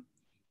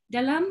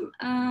dalam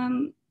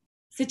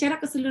secara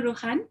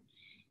keseluruhan,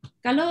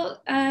 kalau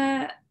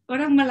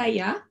orang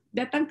Malaya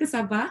datang ke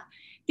Sabah,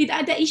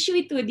 tidak ada isu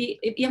itu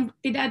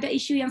tidak ada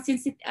isu yang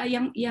sensitif,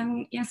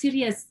 yang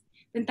serius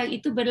tentang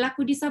itu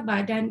berlaku di Sabah,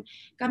 dan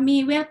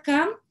kami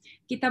welcome,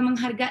 kita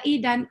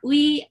menghargai, dan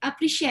we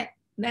appreciate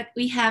that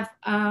we have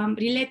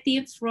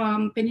relatives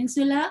from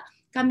Peninsula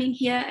coming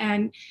here,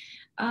 and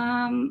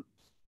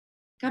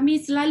kami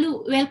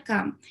selalu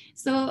welcome.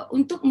 So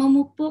untuk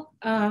memupuk,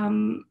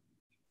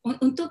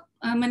 untuk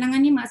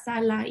menangani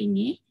masalah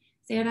ini,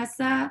 saya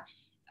rasa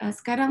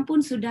sekarang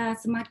pun sudah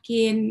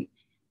semakin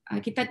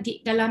kita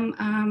dalam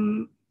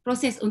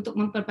proses untuk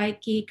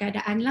memperbaiki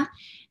keadaan lah.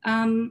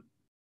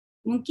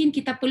 Mungkin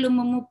kita perlu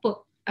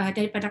memupuk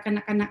daripada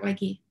kanak-kanak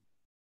lagi.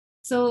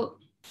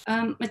 So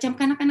macam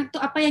kanak-kanak tu,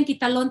 apa yang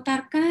kita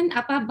lontarkan,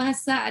 apa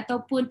bahasa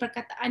ataupun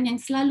perkataan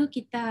yang selalu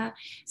kita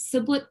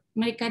sebut,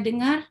 mereka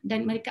dengar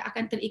dan mereka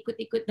akan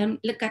terikut-ikut dan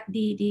lekat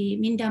di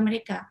minda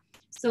mereka.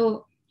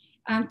 So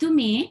to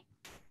me,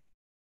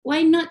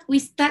 why not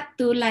we start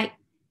to like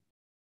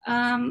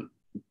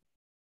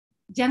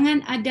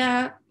jangan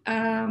ada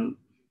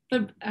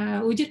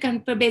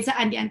wujudkan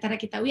perbezaan di antara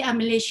kita. We are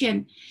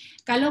Malaysian.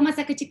 Kalau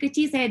masa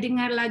kecil-kecil saya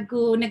dengar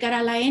lagu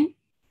negara lain,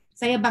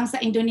 saya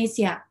bangsa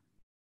Indonesia.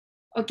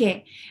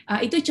 Okey,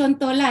 itu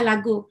contohlah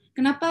lagu.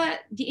 Kenapa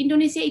di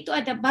Indonesia itu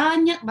ada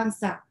banyak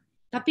bangsa,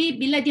 tapi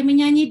bila dia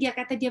menyanyi dia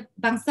kata dia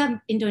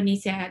bangsa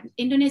Indonesia.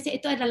 Indonesia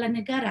itu adalah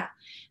negara.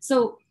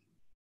 So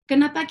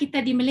kenapa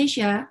kita di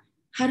Malaysia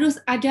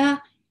harus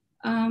ada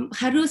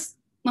harus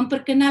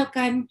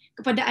memperkenalkan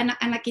kepada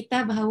anak-anak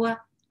kita bahawa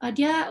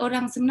dia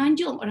orang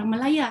Semenanjung, orang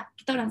Malaya,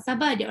 kita orang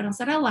Sabah, dia orang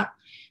Sarawak.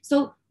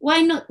 So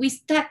why not we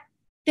start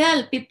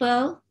tell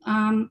people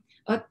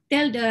or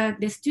tell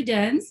the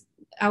students,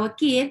 our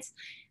kids,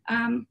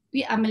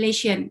 we are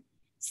Malaysian.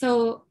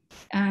 So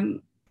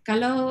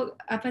kalau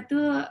apa tu,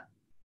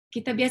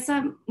 kita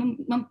biasa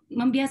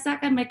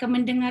membiasakan mereka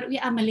mendengar we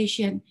are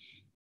Malaysian,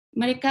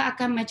 mereka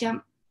akan macam,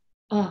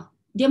 oh,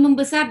 dia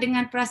membesar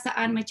dengan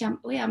perasaan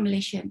macam we are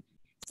Malaysian.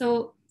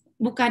 So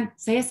bukan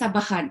saya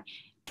Sabahan,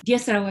 dia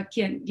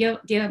Sarawakian,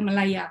 dia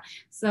Malaya.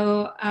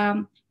 So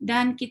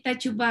dan kita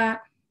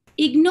cuba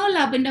ignore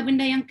lah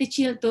benda-benda yang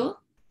kecil tu,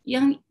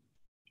 yang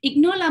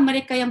ignore lah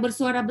mereka yang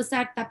bersuara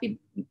besar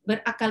tapi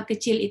berakal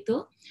kecil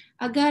itu,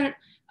 agar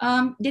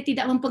dia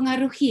tidak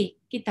mempengaruhi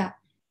kita.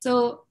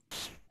 So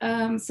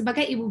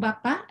sebagai ibu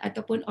bapa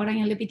ataupun orang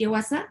yang lebih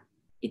dewasa,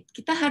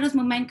 kita harus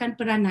memainkan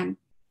peranan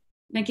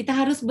dan kita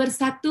harus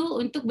bersatu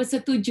untuk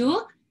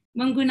bersetuju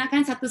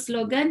menggunakan satu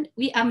slogan,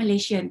 we are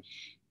Malaysian.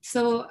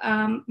 So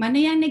mana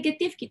yang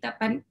negatif kita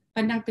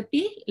pandang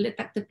tepi,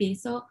 letak tepi.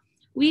 So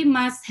we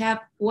must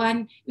have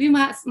one, we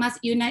must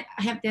unite,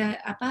 have the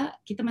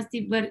kita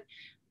mesti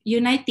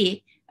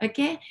united,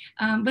 okay,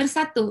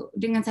 bersatu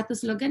dengan satu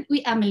slogan,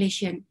 we are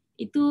Malaysian.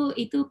 Itu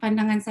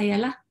pandangan saya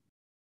lah.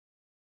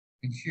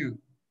 Thank you.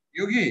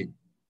 Yogi,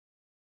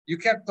 you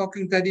kept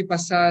talking tadi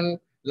pasal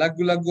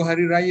lagu-lagu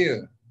Hari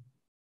Raya.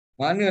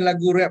 Mana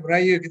lagu rap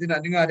raya kita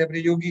nak dengar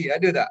daripada Yogi?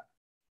 Ada tak?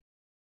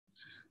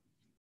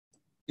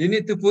 You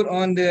need to put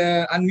on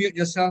the unmute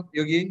yourself,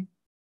 Yogi.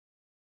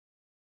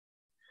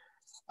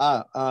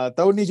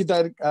 Tahun ni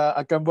kita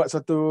akan buat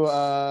satu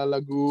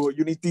lagu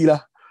Unity lah.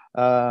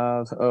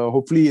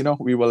 hopefully,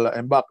 we will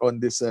embark on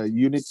this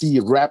unity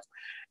rap,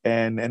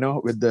 and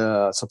with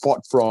the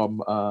support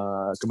from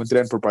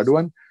Kementerian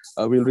Perpaduan,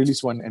 we'll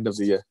release one end of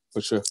the year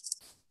for sure.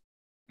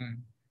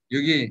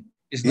 Yogi,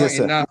 it's Yes, not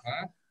sir. enough.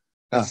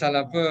 Pasal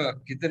apa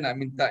kita nak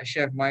minta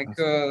Chef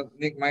Michael,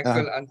 Nick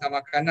Michael hantar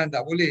makanan,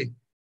 tak boleh.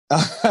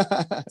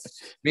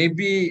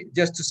 Maybe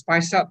just to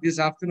spice up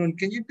this afternoon,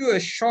 can you do a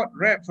short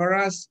rap for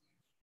us?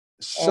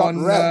 Short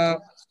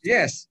rap?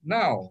 Yes,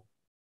 now.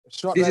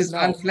 Short this rap is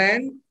now.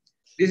 unplanned.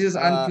 This is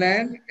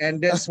unplanned, and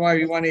that's why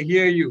we want to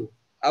hear you.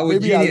 Our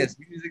genius,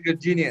 musical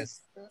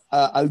genius.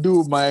 I'll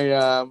do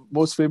my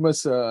most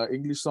famous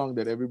English song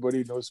that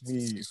everybody knows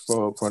me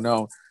for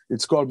now.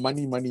 It's called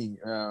Money Money.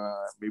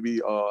 Maybe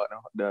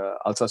the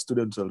ALSA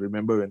students will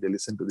remember when they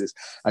listen to this.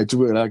 I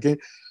cuba lah, okay?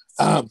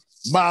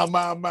 Ma,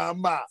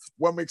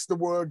 what makes the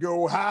world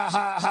go ha,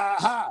 ha, ha,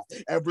 ha?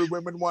 Every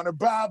woman wanna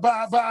buy.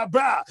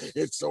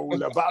 It's all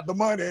about the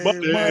money.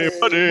 Money.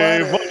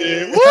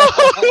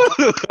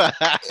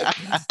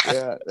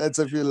 Yeah,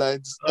 that's a few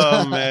lines.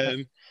 Oh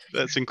man,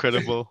 that's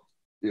incredible.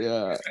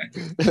 Yeah.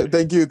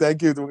 Thank you.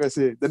 Terima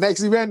kasih. The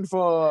next event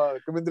for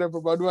Kementerian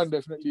Perpaduan,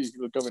 definitely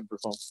will come and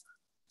perform.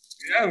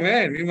 Yeah,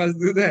 man, we must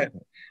do that.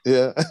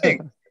 Yeah.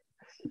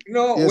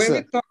 When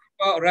sir. we talk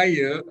about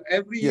Raya,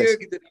 every year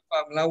kita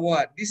dapat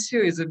melawat. This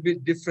year is a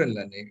bit different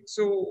lah, Nick.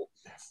 So,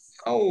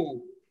 how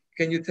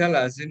can you tell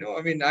us?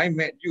 I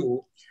met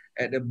you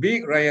at the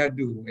big Raya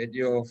do at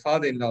your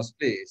father-in-law's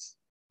place.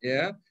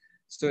 Yeah.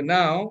 So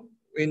now,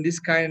 in this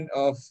kind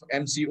of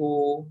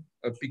MCO,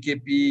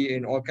 PKP,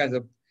 and all kinds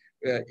of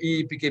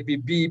E,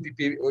 PKP, B,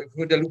 PKP,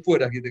 dah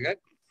lupa dah kita kan.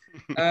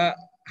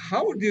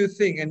 How do you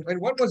think, and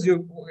what was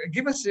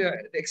give us the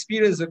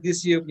experience of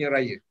this year punya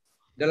Raya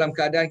dalam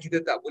keadaan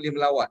kita tak boleh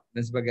melawat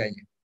dan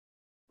sebagainya?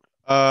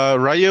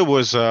 Raya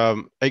was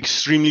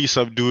extremely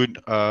subdued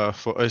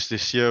for us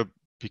this year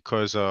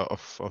because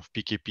of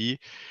PKP.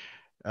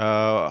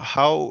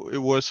 How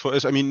it was for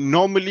us,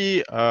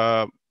 normally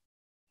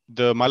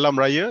the Malam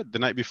Raya, the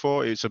night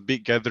before, it's a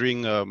big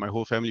gathering. My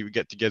whole family would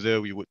get together.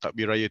 We would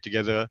takbir Raya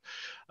together,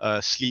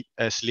 sleep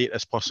as late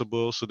as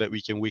possible so that we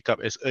can wake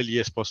up as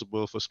early as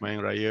possible for Semayang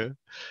Raya.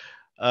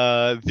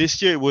 This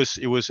year it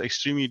was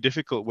extremely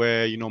difficult,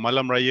 where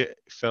Malam Raya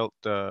felt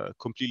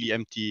completely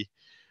empty.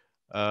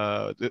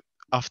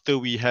 After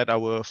we had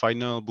our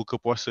final buka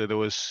puasa, there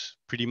was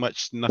pretty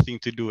much nothing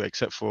to do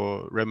except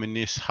for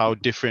reminisce how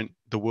different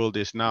the world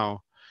is now.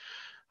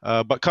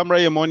 But come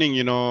Raya morning,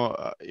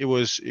 it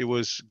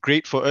was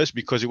great for us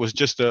because it was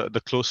just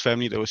the close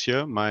family that was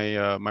here.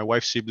 My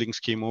wife's siblings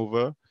came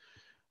over.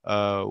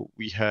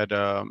 We had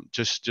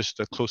just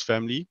a close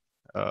family.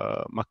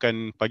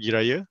 Makan pagi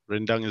raya,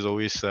 rendang is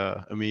always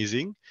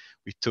amazing.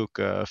 We took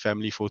a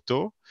family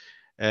photo,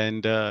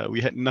 and we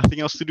had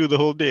nothing else to do the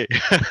whole day.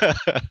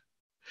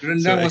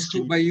 Rendang was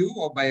cooked by you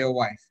or by your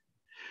wife?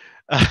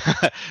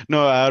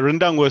 No,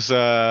 rendang was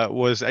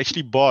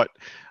actually bought.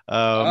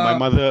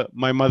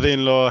 My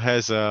mother-in-law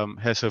has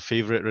her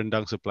favorite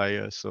rendang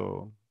supplier,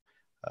 so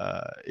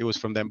it was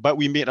from them. But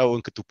we made our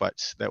own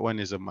ketupats. That one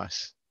is a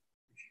must.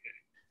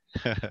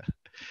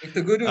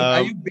 Mr. Gudun,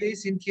 are you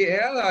based in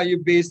KL or are you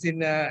based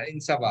in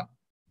Sabah?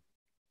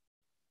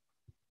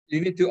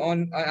 You need to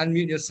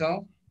unmute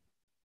yourself.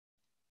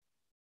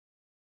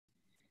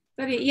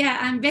 Sorry, yeah,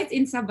 I'm based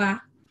in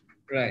Sabah.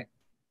 Right.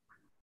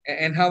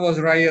 And how was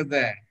Raya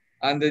there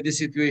under the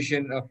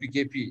situation of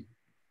PKP?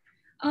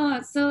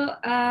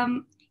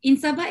 In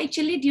Sabah,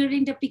 actually,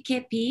 during the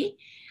PKP,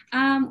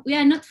 we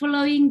are not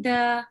following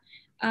the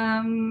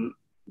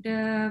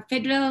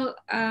federal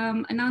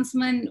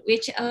announcement,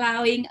 which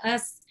allowing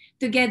us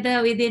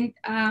together within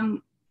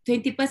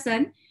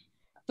 20%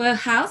 per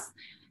house.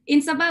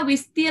 In Sabah, we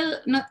still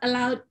not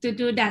allowed to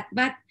do that,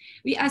 but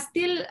we are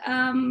still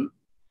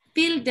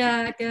feel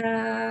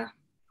the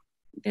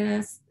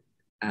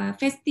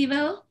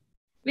festival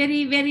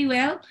very, very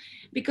well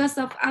because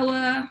of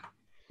our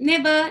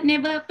neighbor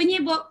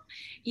penyebok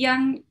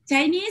yang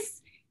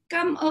Chinese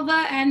come over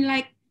and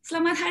like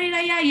Selamat Hari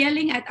Raya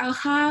yelling at our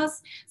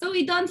house. So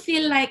we don't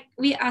feel like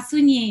we are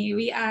sunyi,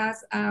 we are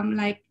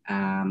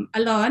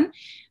alone,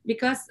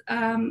 because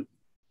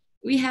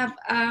we have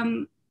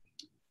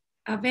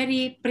a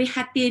very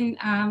prihatin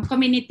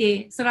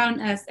community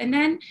surround us. And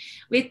then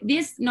with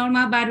this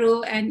norma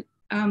baru and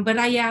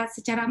Beraya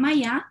secara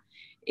maya,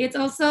 it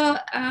also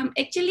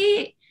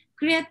actually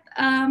create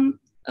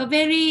a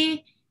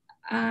very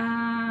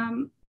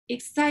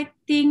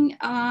exciting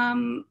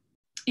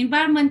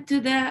environment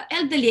to the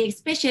elderly,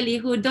 especially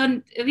who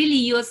don't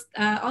really use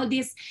all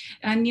these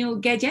new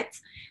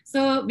gadgets.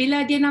 So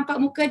bila dia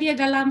nampak muka dia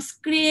dalam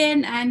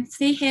screen and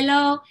say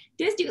hello,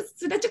 dia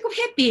sudah cukup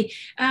happy.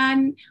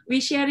 And we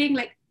sharing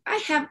like,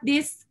 I have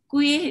this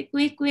kuih,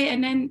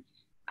 and then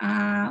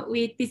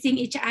we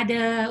teasing each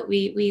other,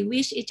 we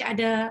wish each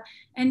other,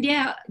 and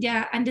dia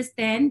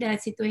understand the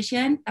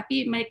situation.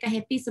 Tapi mereka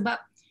happy sebab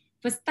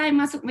first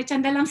time masuk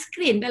macam dalam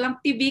screen, dalam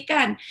TV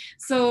kan.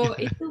 So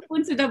itu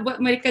pun sudah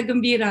buat mereka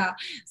gembira.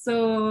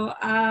 So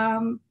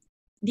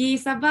di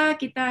Sabah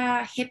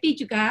kita happy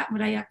juga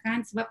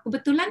merayakan sebab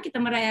kebetulan kita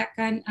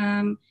merayakan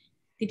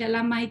tidak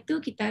lama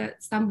itu kita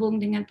sambung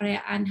dengan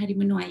perayaan Hari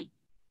Menuai.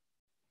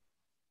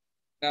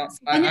 Now,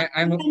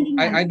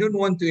 I don't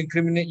want to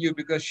incriminate you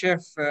because Chef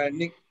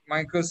Nick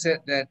Michael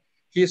said that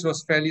his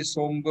was fairly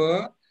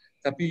somber,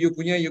 tapi you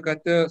punya you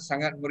kata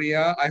sangat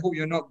meriah. I hope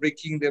you're not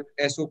breaking the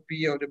SOP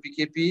of the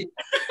PKP.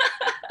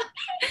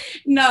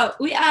 No,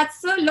 we are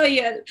so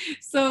loyal.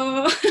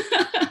 So,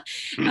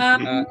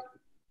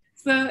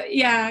 so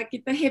yeah,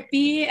 kita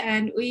happy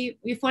and we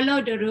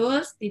follow the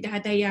rules. Tidak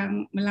ada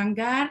yang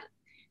melanggar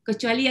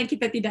kecuali yang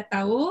kita tidak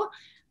tahu.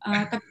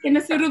 Tapi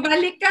kena suruh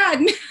balik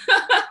kan.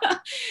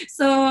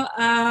 So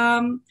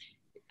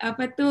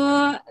apa tu,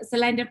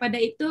 selain daripada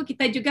itu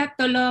kita juga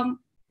tolong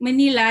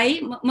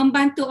menilai,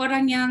 membantu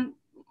orang yang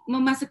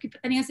memasuki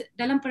pertandingan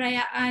dalam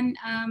perayaan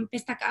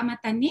Pesta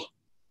Keamatan ni.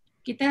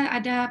 Kita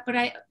ada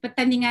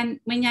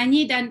pertandingan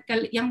menyanyi dan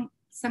yang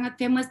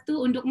sangat famous tu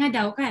Unduk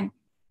Ngadau kan.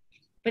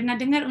 Pernah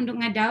dengar Unduk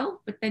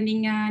Ngadau?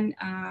 Pertandingan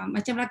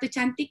macam Ratu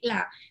Cantik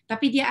lah.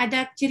 Tapi dia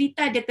ada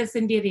cerita dia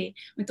tersendiri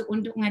untuk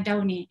Unduk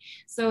Ngadau ni.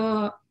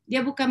 So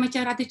dia bukan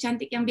macam Ratu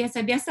Cantik yang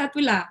biasa-biasa tu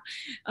lah.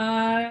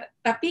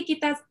 Tapi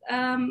kita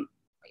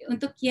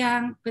untuk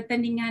yang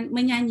pertandingan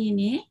menyanyi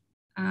ni,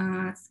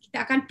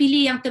 kita akan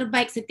pilih yang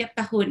terbaik setiap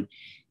tahun.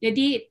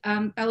 Jadi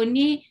tahun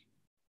ni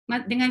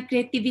dengan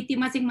kreativiti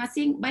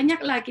masing-masing,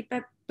 banyaklah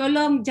kita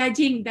tolong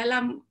judging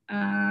dalam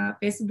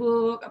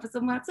Facebook apa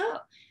semua. So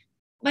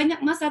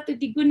banyak masa tu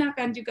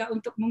digunakan juga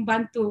untuk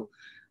membantu.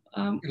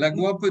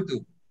 Lagu apa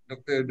tu,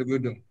 Dr.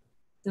 Degudung?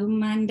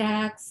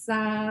 Tumandak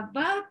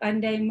Sabah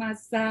pandai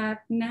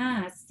masak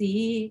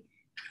nasi.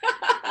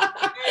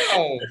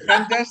 Wow,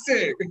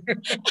 fantastic.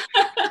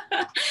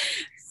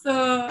 So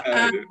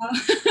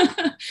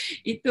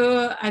itu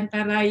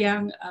antara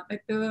yang apa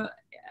tu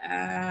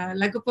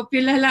lagu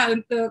popular lah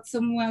untuk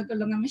semua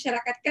golongan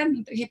masyarakat kan,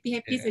 untuk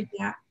happy-happy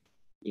saja.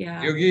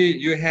 Yeah.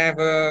 Yogi, you have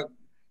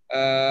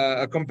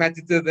a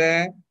competitor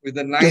there with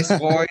a nice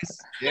voice,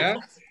 yeah.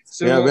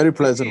 So, yeah, very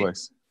pleasant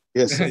voice.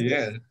 Yes.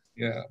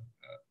 yeah.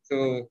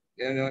 So,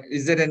 you know,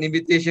 is that an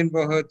invitation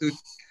for her to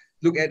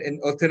look at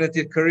an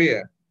alternative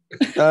career?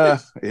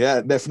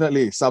 Yeah,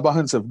 definitely.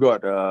 Sabahans have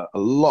got a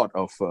lot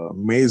of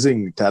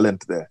amazing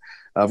talent there.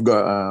 I've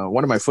got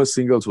one of my first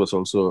singles was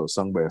also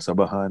sung by a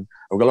Sabahan.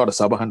 I've got a lot of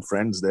Sabahan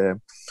friends there,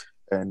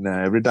 and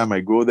every time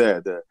I go there,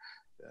 the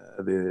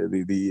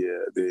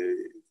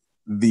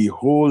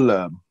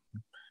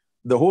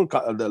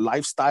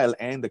lifestyle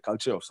and the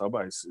culture of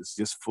Sabah is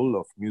just full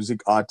of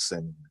music, arts,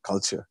 and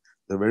culture.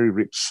 They're very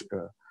rich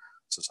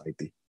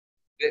society.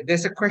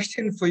 There's a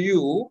question for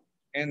you,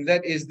 and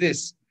that is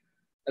this: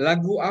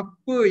 lagu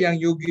apa yang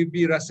Yogi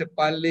B rasa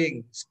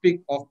paling speak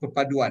of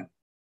perpaduan?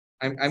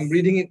 I'm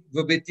reading it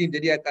verbatim,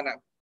 jadi I tak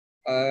nak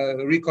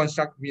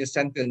reconstruct punya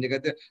sentence. Dia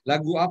kata,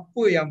 lagu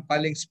apa yang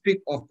paling speak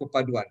of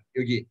perpaduan,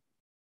 Yogi?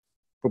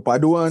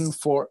 Perpaduan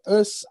for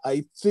us,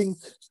 I think,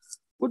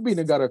 would be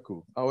Negaraku,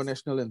 our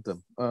national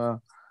anthem.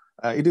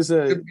 It is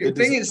a. You're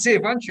playing it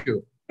safe, aren't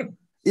you?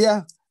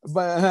 Yeah,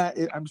 but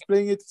I'm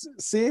playing it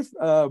safe.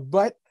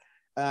 But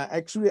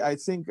actually, I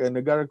think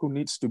Negaraku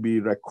needs to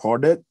be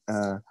recorded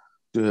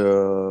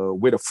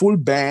with a full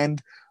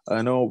band.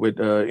 With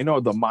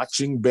the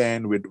marching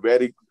band, with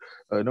very,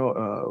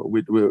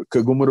 with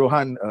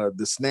kegumuruhan,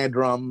 the snare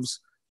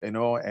drums,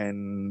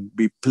 and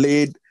be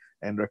played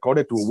and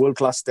recorded to a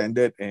world-class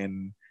standard,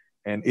 and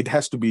it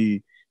has to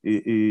be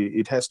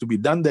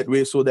done that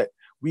way so that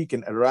we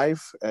can arrive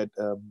at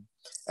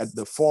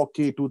the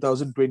 4K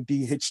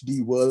 2020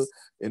 HD world,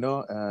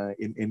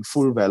 in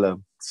full valor.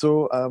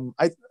 So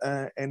I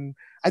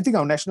think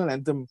our national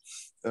anthem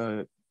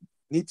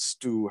needs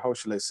to, how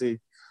shall I say,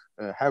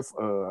 have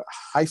a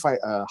high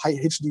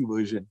HD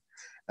version.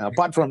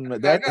 Apart from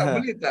that,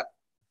 boleh tak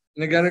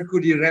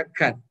Negaraku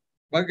dirapkan?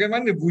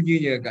 Bagaimana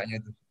bunyinya agaknya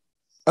tu?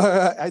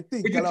 I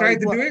think. Would you try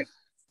to do it?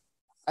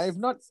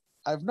 I've not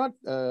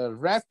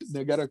rapped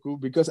Negaraku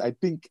because I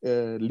think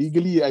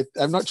legally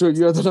I'm not sure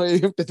you're the lawyer.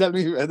 You have to tell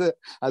me whether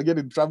I'll get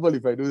in trouble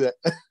if I do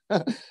that.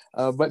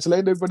 But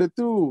selain daripada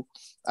tu,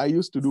 I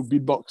used to do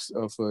beatbox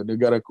of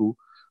Negaraku.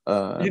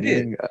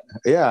 You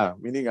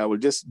meaning I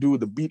will just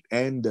do the beat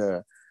and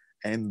the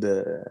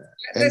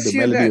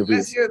hear melody that. of it.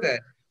 Let's hear that.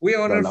 We're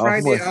on a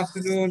Friday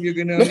afternoon. You're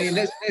gonna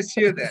let's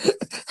hear that.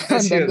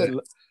 Let's hear that.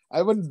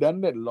 I haven't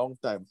done that long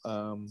time.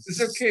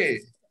 It's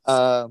okay.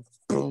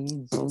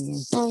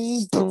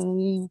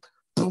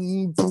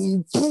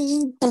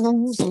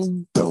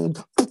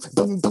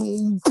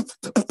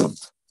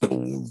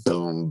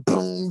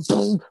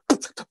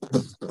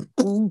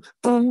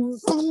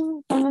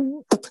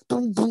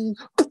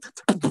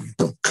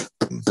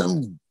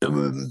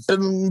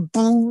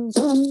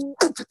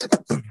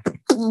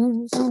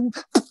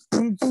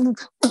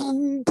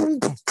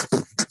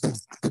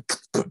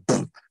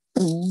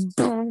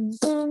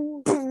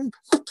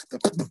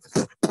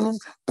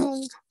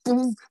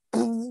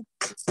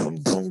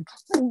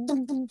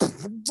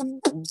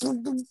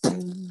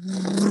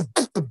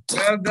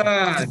 Well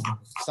done.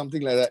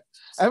 Something like that.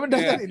 I haven't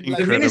done that in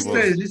The minister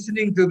is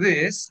listening to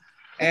this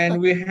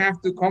And we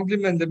have to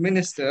compliment the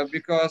minister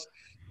because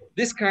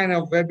this kind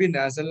of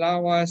webinars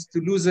allow us to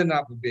loosen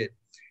up a bit.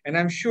 And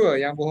I'm sure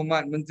Yang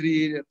Berhormat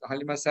Menteri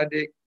Halimah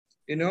Sadiq,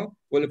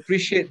 will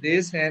appreciate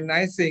this. And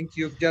I think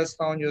you've just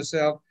found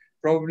yourself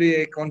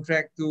probably a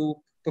contract to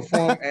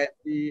perform at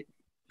the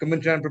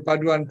Kementerian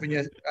Perpaduan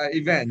punya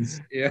events.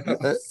 Yeah.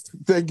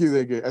 Thank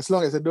you. As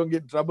long as I don't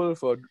get in trouble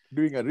for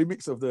doing a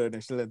remix of the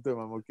national anthem,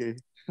 I'm okay.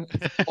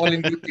 All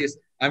in good taste.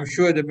 I'm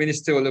sure the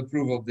minister will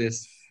approve of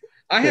this.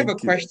 I have a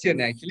question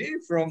actually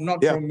from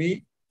from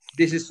me.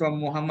 This is from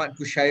Muhammad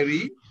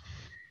Kushairi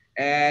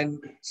and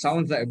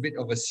sounds like a bit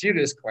of a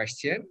serious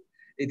question.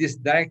 It is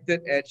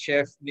directed at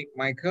Chef Nick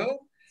Michael.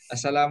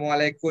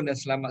 Assalamualaikum dan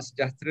selamat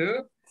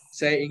sejahtera.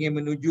 Saya ingin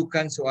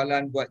menunjukkan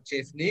soalan buat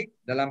Chef Nick.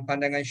 Dalam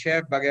pandangan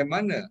Chef,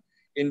 bagaimana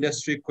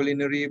industri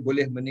kulineri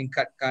boleh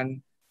meningkatkan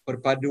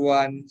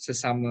perpaduan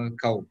sesama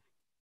kaum?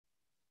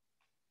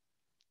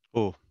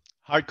 Oh,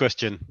 hard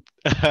question.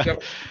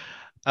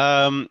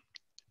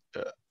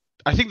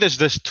 I think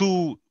there's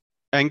two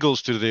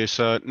angles to this.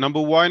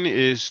 Number one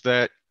is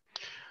that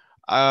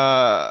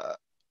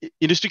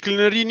industri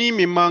kulineri ni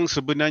memang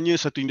sebenarnya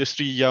satu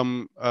industri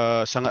yang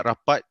sangat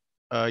rapat,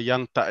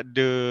 yang tak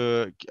ada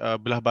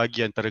belah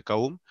bagi antara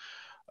kaum.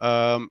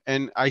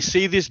 And I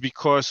say this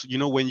because,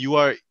 when you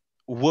are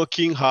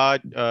working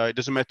hard, it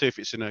doesn't matter if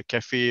it's in a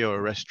cafe or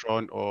a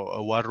restaurant or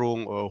a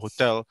warung or a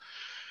hotel,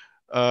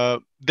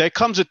 there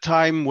comes a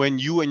time when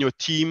you and your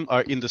team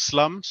are in the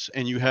slums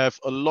and you have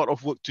a lot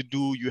of work to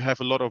do, you have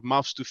a lot of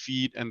mouths to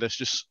feed, and there's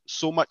just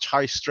so much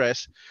high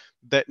stress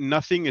that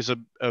nothing is a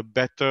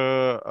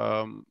better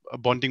a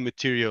bonding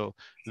material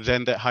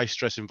than that high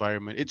stress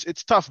environment.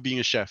 It's tough being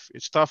a chef.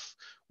 It's tough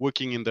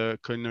working in the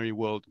culinary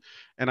world.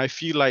 And I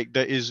feel like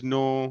there is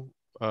no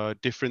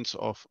difference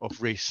of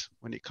race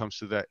when it comes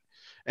to that.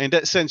 And in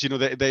that sense,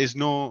 there's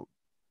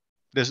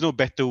no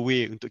better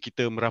way untuk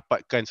kita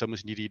merapatkan sama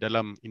sendiri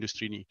dalam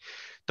industri ni.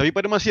 Tapi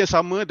pada masa yang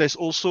sama, there's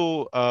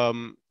also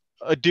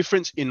a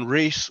difference in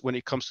race when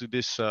it comes to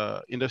this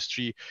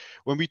industry.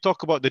 When we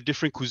talk about the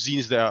different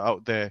cuisines that are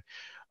out there,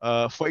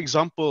 for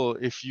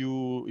example, if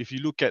you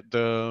look at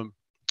the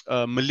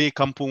Malay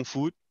kampung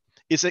food,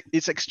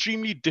 it's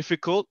extremely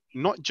difficult,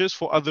 not just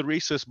for other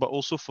races, but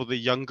also for the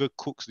younger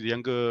cooks, the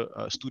younger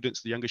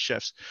students, the younger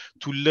chefs,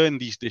 to learn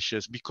these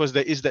dishes, because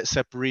there is that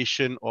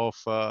separation of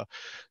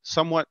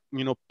somewhat,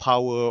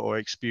 power or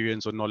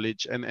experience or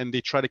knowledge, and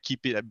they try to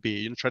keep it at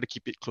bay, try to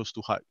keep it close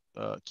to heart,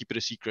 keep it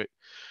a secret.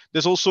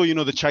 There's also,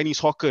 the Chinese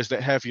hawkers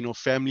that have,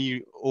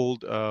 family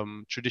old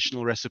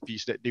traditional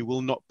recipes that they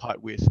will not part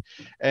with.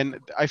 And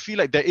I feel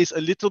like there is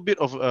a little bit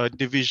of a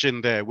division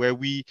there where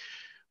we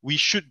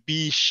should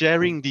be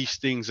sharing these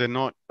things and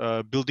not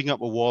building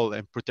up a wall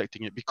and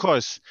protecting it,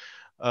 because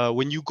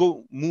when you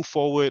move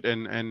forward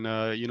and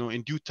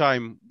in due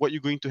time, what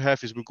you're going to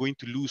have is we're going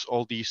to lose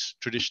all these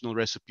traditional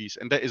recipes,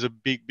 and that is a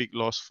big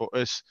loss for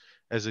us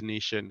as a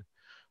nation.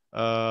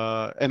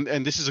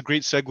 And this is a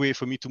great segue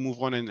for me to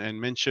move on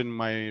and mention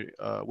my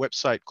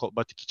website called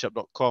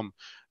batikicap.com.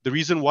 The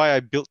reason why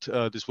I built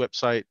this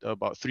website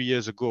about 3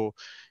 years ago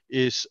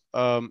is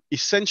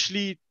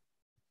essentially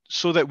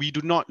so that we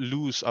do not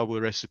lose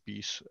our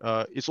recipes.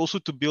 It's also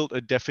to build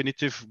a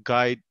definitive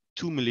guide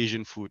to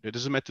Malaysian food. It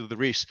doesn't matter the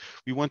race.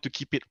 We want to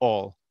keep it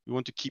all. We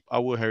want to keep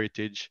our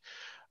heritage.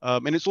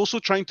 And it's also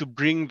trying to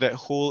bring that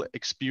whole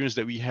experience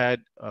that we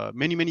had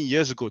many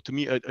years ago, to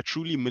me, a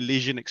truly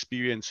Malaysian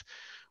experience,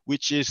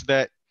 which is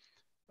that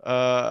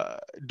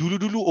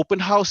dulu open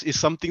house is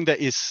something that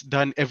is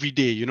done every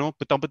day.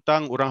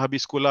 Petang-petang orang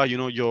habis sekolah,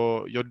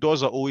 your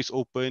doors are always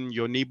open,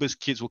 your neighbors'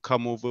 kids will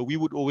come over, we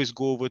would always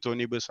go over to our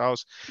neighbor's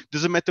house.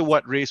 Doesn't matter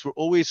what race, we're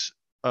always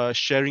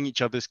sharing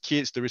each other's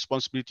kids, the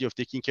responsibility of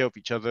taking care of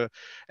each other,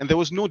 and there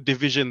was no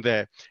division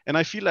there. And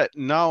I feel like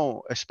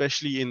now,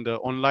 especially in the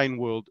online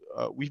world,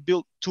 we've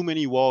built too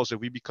many walls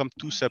and we become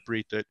too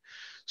separated.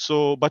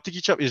 So Batik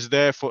Kicap is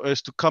there for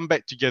us to come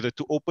back together,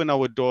 to open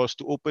our doors,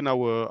 to open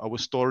our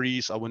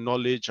stories, our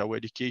knowledge, our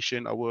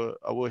education,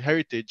 our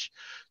heritage,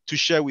 to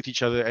share with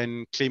each other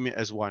and claim it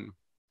as one.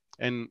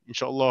 And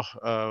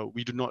inshallah,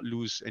 we do not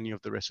lose any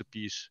of the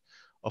recipes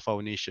of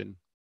our nation.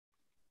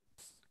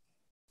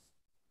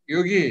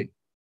 Yogi,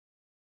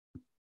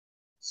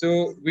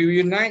 so we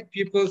unite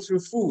people through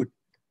food.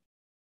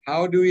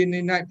 How do we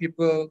unite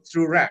people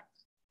through rap?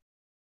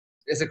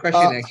 There's a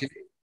question actually.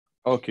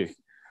 Okay.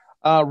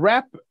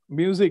 Rap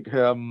music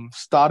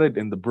started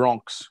in the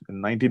Bronx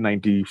in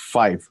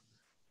 1975.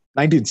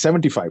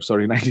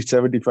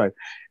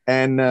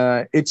 And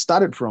it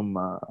started from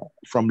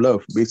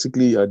love.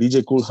 Basically,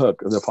 DJ Kool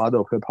Herc, the father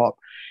of hip hop,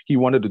 he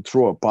wanted to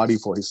throw a party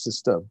for his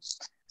sister.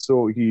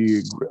 So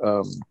he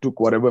took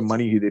whatever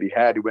money he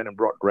had. He went and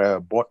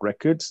bought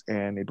records,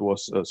 and it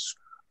was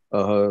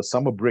a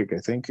summer break, I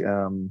think.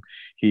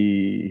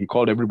 He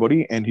called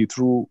everybody, and he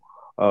threw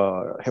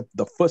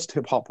the first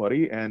hip hop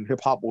party, and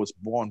hip hop was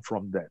born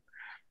from then.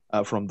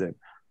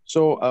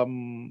 So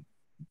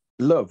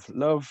love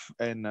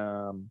and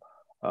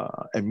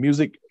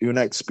music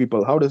unites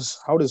people. How does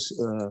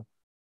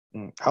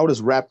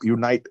rap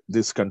unite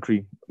this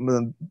country?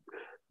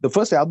 the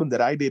first album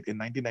that I did in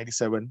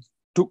 1997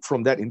 took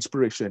from that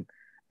inspiration,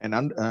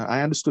 and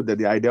I understood that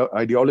the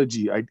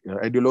ideology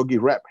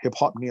rap hip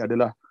hop ni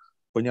adalah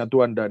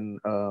penyatuan dan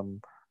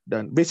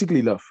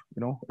basically love.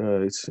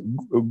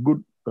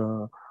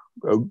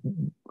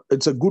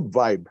 It's a good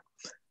vibe.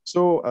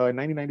 So in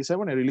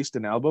 1997, I released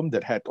an album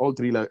that had all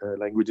three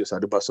languages.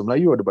 Ada bahasa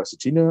Melayu, ada bahasa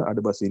Cina,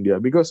 ada bahasa India,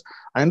 because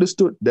I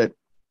understood that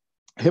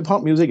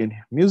hip-hop music and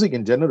music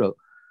in general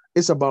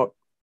is about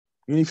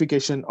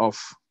unification of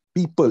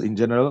people in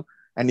general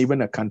and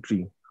even a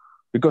country.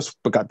 Because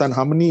Perkataan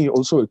harmony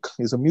also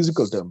is a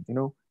musical term.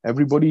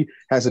 Everybody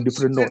has a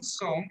different note.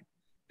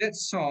 That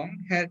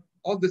song had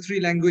all the three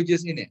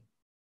languages in it.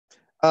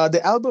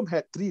 The album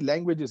had three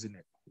languages in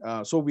it.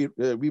 So we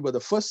were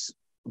the first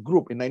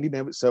group in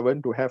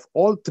 1997 to have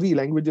all three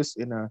languages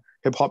in a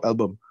hip-hop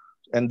album.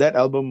 And that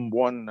album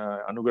won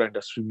Anugerah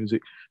Industry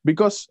Music,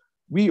 because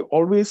we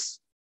always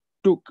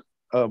took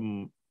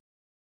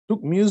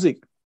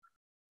music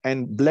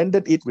and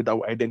blended it with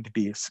our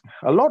identities.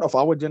 A lot of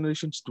our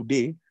generations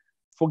today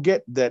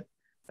forget that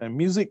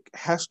music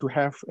has to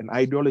have an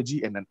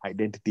ideology and an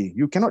identity.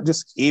 You cannot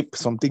just ape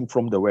something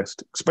from the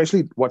West,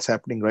 especially what's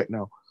happening right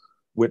now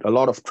with a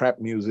lot of trap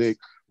music,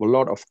 a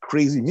lot of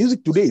crazy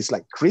music today. It's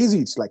like crazy,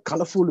 it's like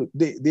colorful.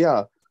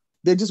 They're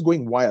just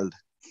going wild.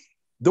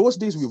 Those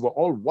days we were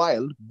all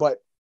wild, but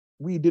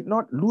we did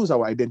not lose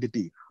our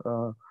identity.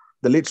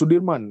 The late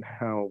Sudirman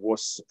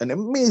was an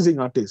amazing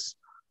artist,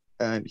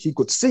 and he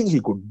could sing, he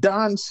could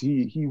dance.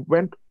 He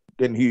went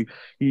and he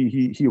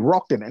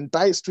rocked an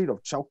entire street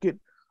of Chowkit,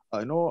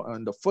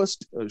 and the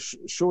first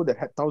show that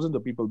had thousands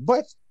of people.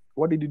 But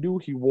what did he do?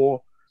 He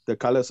wore the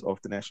colors of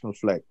the national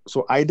flag.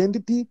 So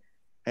identity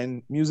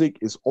and music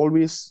is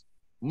always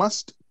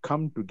must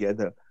come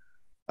together,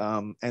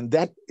 and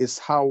that is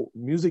how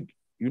music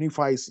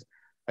unifies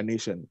a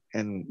nation.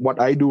 And what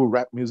I do,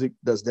 rap music,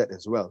 does that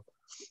as well.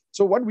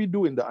 So what we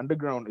do in the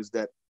underground is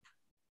that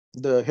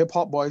the hip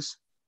hop boys,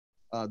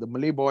 the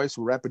Malay boys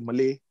who rap in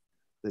Malay,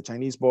 the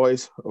Chinese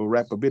boys who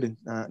rap a bit in,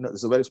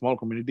 it's a very small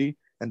community,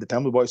 and the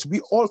Tamil boys, we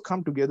all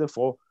come together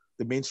for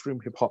the mainstream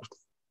hip hop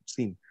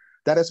scene.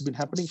 That has been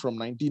happening from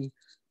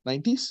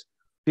 1990s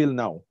till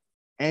now.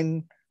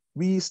 And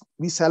we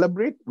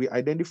celebrate, we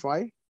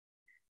identify,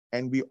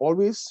 and we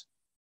always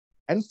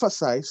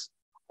emphasize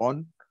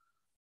on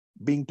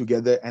being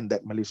together and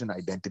that Malaysian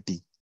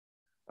identity.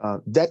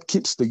 That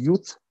keeps the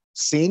youth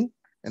sane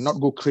and not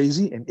go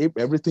crazy and ape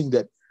everything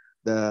that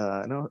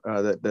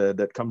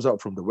that comes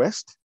out from the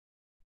West,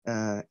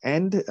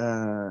 and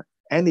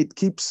it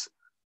keeps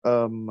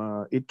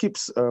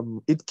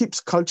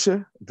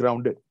culture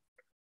grounded.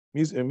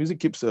 Music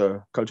keeps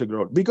culture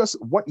grounded, because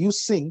what you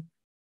sing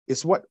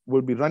is what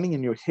will be running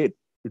in your head.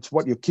 It's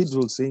what your kids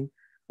will sing,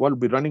 what will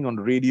be running on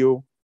the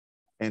radio,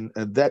 and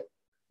that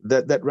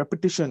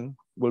repetition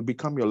will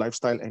become your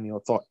lifestyle and your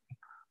thought.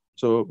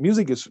 So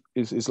music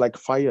is like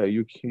fire.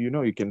 You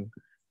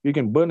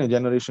can burn a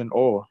generation,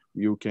 or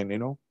you can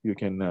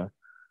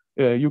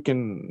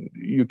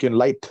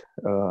light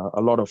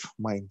a lot of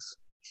minds.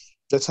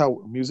 That's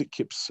how music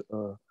keeps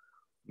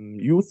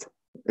youth,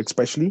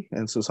 especially,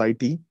 and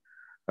society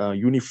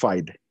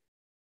unified.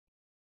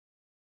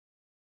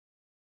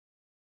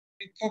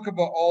 We talk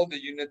about all the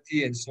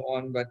unity and so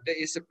on, but there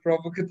is a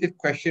provocative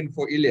question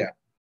for Ilya.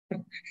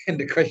 And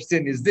the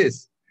question is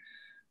this: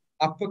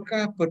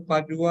 apakah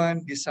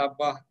Perpaduan di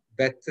Sabah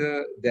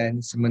better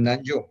than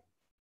Semenanjung?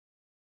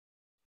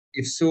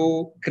 If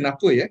so,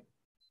 kenapa ya?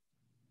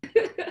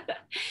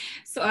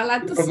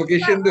 Soalan tu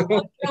Provocation susah tu.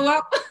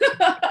 jawab.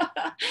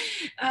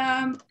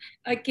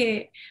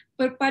 Okay,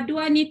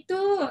 perpaduan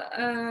itu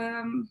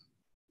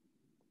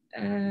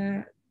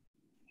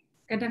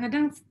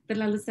kadang-kadang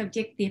terlalu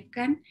subjektif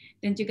kan,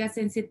 dan juga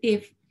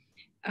sensitif.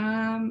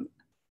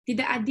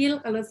 Tidak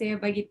adil kalau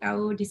saya bagi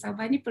tahu di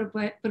Sabah ni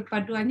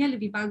perpaduannya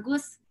lebih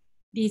bagus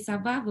di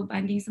Sabah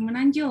berbanding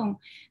Semenanjung.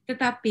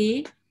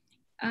 Tetapi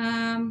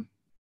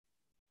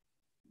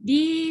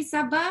di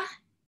Sabah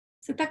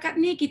setakat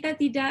ni kita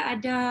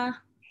tidak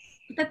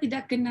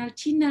kenal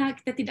Cina,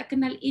 kita tidak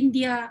kenal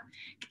India,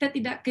 kita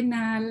tidak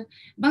kenal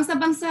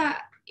bangsa-bangsa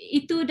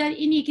itu dan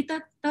ini. Kita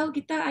tahu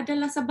kita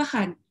adalah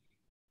Sabahan,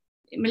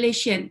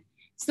 Malaysian.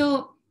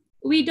 So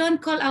we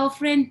don't call our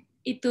friend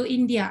itu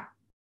India,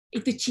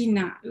 itu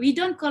Cina. We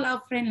don't call our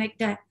friend like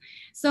that.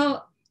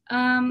 So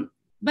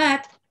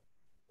but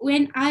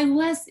when I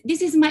was,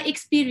 this is my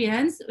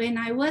experience when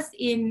I was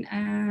in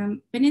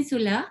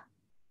Peninsula,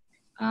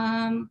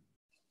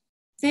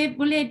 saya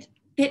boleh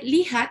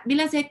lihat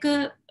bila saya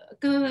ke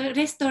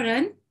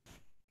restoran,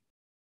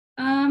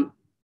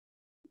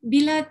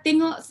 bila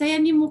tengok saya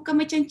ni muka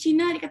macam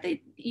Cina, dia kata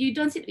you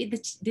don't sit with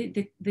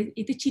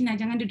itu Cina,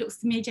 jangan duduk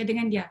semeja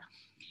dengan dia.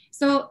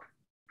 So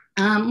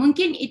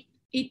mungkin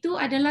itu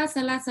adalah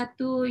salah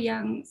satu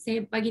yang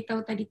saya bagi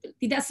tahu tadi.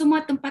 Tidak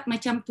semua tempat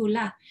macam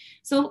itulah.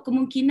 So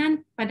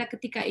kemungkinan pada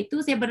ketika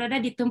itu saya berada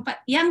di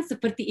tempat yang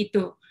seperti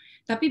itu.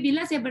 Tapi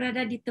bila saya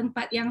berada di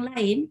tempat yang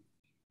lain,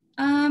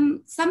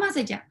 sama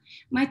saja.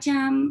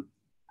 Macam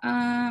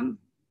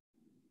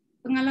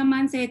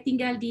pengalaman saya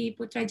tinggal di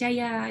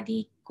Putrajaya,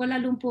 di Kuala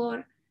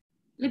Lumpur,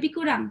 lebih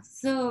kurang.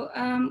 So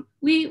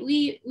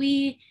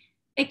we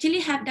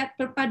actually have that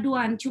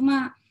perpaduan.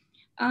 Cuma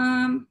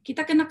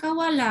kita kena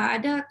kawal lah.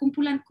 Ada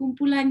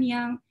kumpulan-kumpulan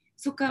yang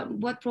suka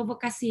buat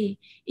provokasi.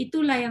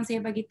 Itulah yang saya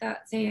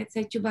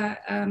saya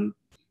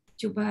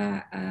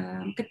cuba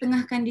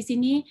ketengahkan di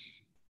sini.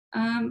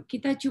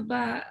 Kita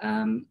cuba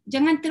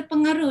jangan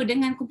terpengaruh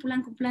dengan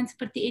kumpulan-kumpulan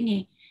seperti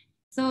ini.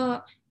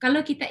 So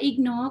kalau kita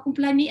ignore,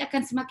 kumpulan ini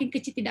akan semakin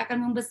kecil, tidak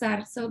akan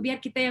membesar. So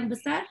biar kita yang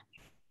besar,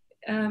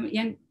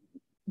 yang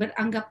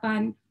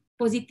beranggapan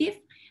positif,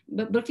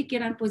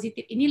 berfikiran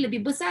positif ini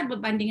lebih besar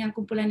berbandingkan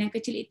kumpulan yang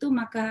kecil itu,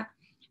 maka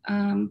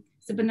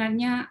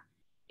sebenarnya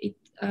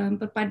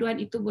perpaduan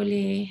itu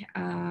boleh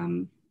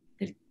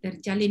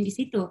terjalin di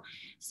situ.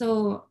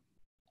 So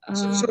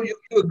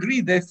you agree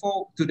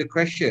therefore to the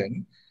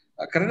question,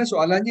 kerana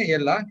soalannya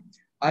ialah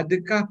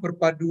adakah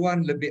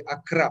perpaduan lebih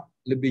akrab,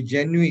 lebih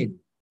genuine,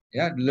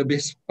 ya,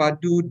 lebih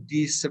sepadu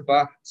di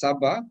Sabah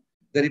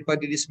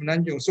daripada di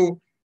Semenanjung.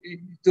 So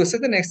to a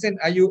certain extent,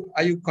 are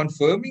you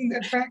confirming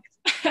that fact?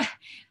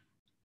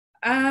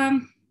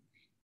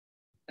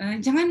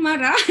 Jangan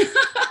marah.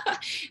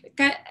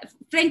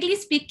 Frankly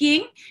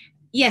speaking,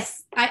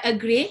 yes, I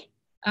agree.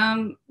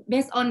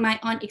 Based on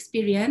my own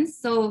experience.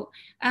 So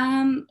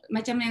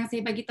macam yang saya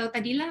bagi tahu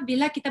tadi lah,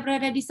 bila kita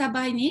berada di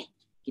Sabah ini,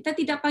 kita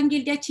tidak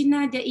panggil dia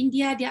Cina, dia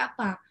India, dia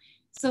apa.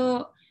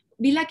 So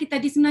bila kita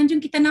di Semenanjung,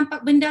 kita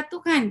nampak benda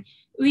tu kan,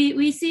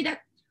 we see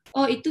that,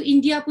 oh itu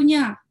India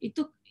punya,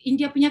 itu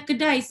India punya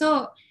kedai.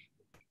 So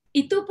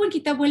itu pun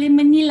kita boleh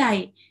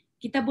menilai.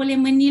 Kita boleh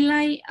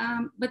menilai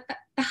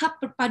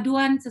tahap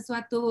perpaduan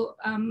sesuatu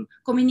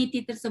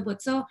community tersebut.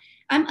 So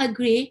I'm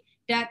agree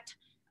that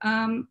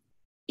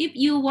if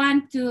you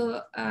want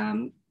to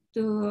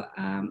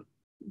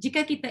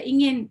jika kita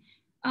ingin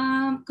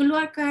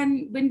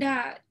keluarkan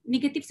benda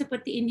negatif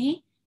seperti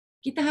ini,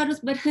 kita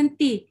harus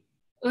berhenti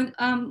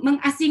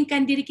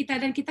mengasingkan diri kita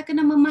dan kita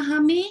kena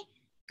memahami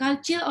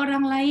culture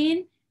orang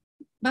lain,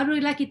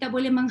 barulah kita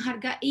boleh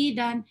menghargai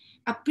dan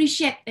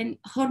appreciate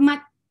dan hormat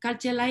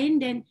culture lain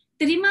dan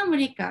terima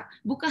mereka.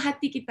 Buka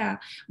hati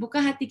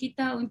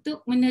kita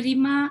untuk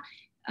menerima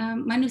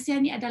manusia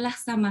ini adalah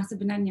sama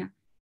sebenarnya.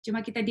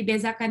 Cuma kita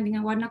dibezakan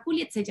dengan warna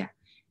kulit saja.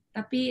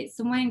 Tapi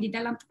semua yang di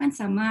dalam itu kan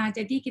sama.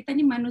 Jadi kita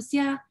ni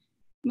manusia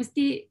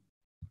mesti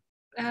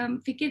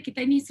fikir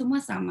kita ini semua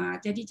sama.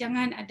 Jadi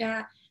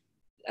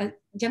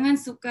jangan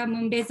suka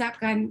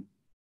membezakan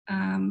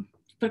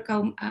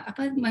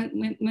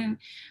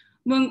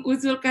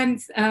mengusulkan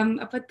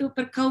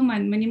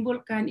perkauman,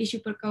 menimbulkan isu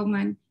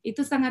perkauman.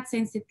 Itu sangat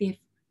sensitif.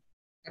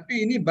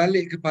 Tapi ini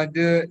balik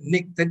kepada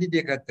Nick tadi,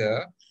 dia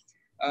kata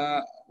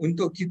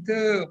untuk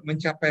kita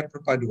mencapai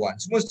perpaduan,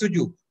 semua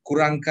setuju,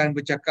 kurangkan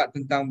bercakap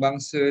tentang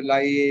bangsa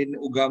lain,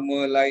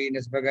 agama lain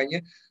dan sebagainya.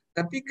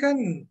 Tapi kan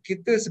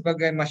kita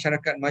sebagai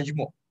masyarakat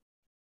majmuk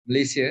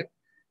Malaysia,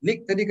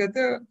 Nick tadi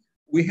kata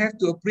we have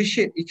to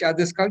appreciate each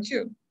other's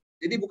culture.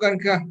 Jadi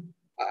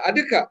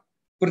adakah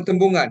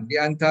pertembungan di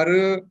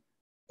antara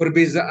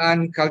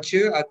perbezaan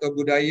culture atau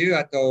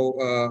budaya atau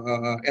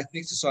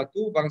etnik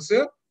sesuatu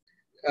bangsa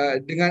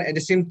dengan at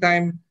the same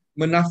time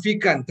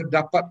menafikan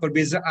terdapat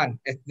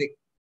perbezaan etnik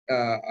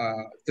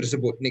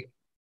tersebut, Nick?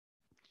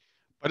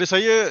 Pada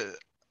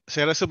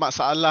saya rasa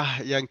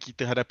masalah yang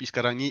kita hadapi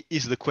sekarang ni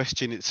is the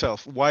question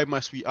itself. Why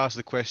must we ask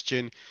the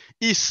question,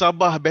 is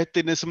Sabah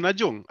better than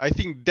Semenanjung? I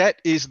think that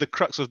is the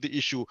crux of the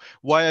issue.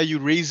 Why are you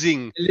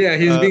raising... Ilya,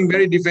 he's being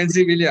very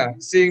defensive, Ilya,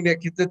 saying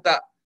that kita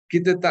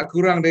tak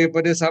kurang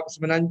daripada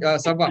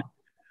Sabah.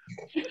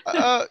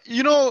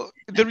 You know,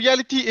 the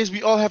reality is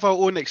we all have our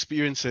own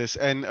experiences,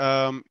 and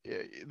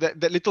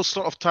that little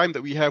sort of time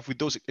that we have with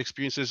those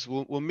experiences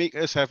will make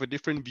us have a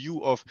different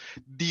view of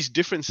these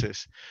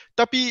differences.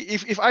 Tapi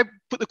if I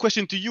put the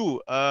question to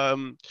you,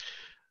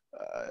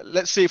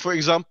 let's say for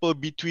example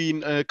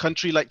between a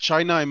country like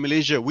China and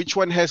Malaysia, which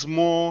one has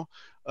more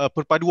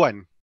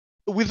perpaduan?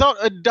 Without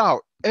a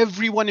doubt,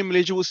 everyone in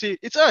Malaysia will say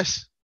it's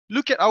us.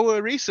 Look at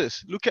our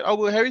races, look at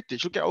our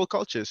heritage, look at our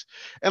cultures.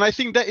 And I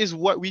think that is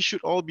what we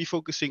should all be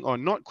focusing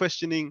on, not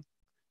questioning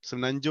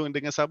Semenanjung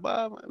dengan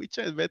Sabah, which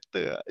is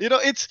better. You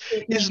know, it's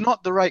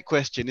not the right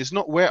question. It's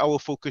not where our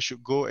focus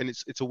should go, and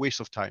it's a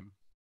waste of time.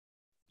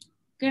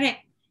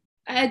 Correct.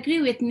 I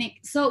agree with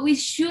Nick. So we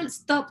should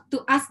stop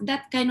to ask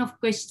that kind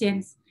of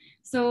questions.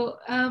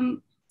 So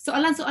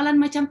soalan-soalan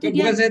macam tu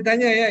Bukan saya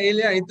tanya ya,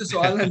 Ilya, itu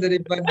soalan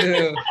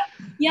daripada...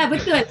 Ya,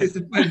 betul.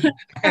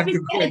 Tapi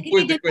saya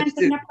agree dengan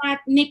pendapat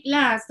Nick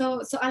lah.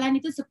 So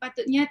soalan itu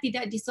sepatutnya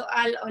tidak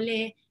disoal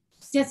oleh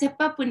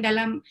sesiapa pun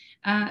dalam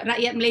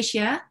rakyat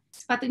Malaysia.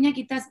 Sepatutnya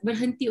kita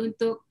berhenti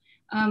untuk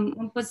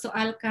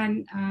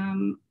mempersoalkan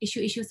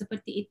isu-isu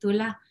seperti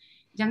itulah.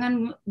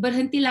 Jangan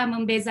berhentilah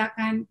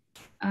membezakan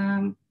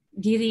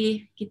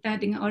diri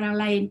kita dengan orang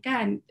lain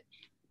kan.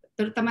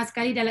 Terutama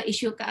sekali dalam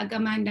isu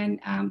keagamaan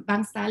dan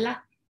bangsa lah.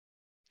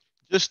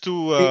 Just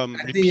to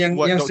yang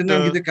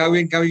senang kita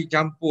kahwin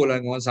campur lah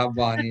dengan orang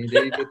Sabah ni.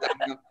 Jadi dia tak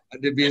anggap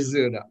ada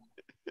beza dah.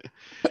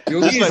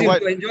 Yogi seem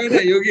to enjoy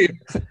that, Yogi.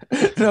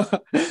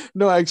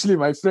 No, actually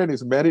my friend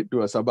is married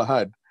to a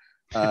Sabahan.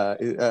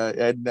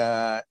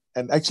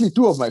 And actually,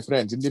 two of my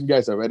friends, Indian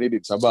guys, are married in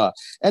Sabah,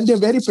 and they're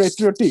very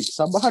patriotic.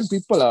 Sabahan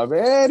people are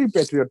very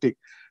patriotic.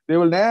 They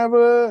will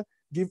never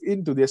give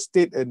in to their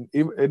state, and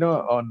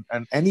on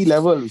any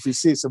level. If we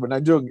say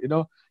Semenanjung,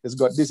 has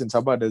got this, and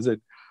Sabah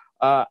doesn't.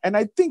 And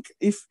I think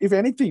if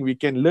anything, we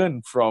can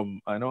learn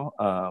from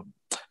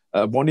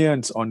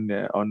Bonians on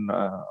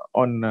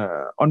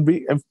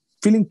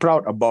feeling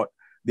proud about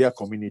their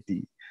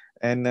community,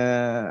 and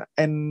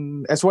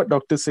as what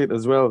Doctor said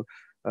as well,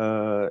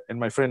 and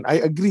my friend, I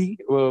agree.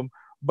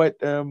 But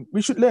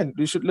we should learn.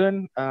 We should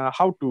learn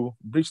how to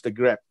bridge the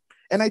gap.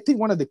 And I think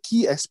one of the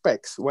key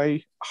aspects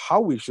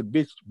how we should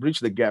bridge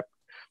the gap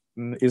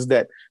is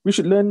that we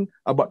should learn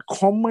about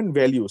common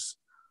values.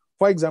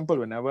 For example,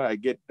 whenever I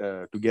get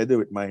together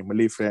with my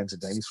Malay friends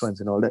and Chinese friends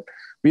and all that,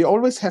 we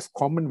always have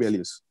common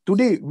values.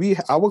 Today,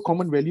 our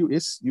common value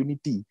is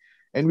unity,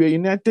 and we are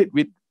united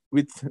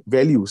with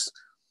values.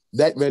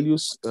 That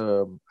values,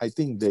 I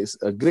think there's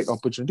a great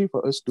opportunity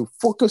for us to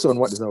focus on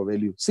what is our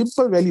value.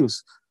 Simple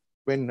values.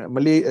 When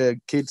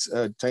Malay kids,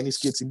 Chinese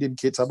kids, Indian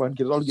kids, Sabahan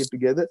kids all get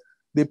together,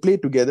 they play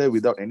together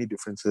without any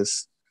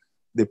differences.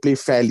 They play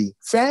fairly.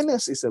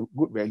 Fairness is a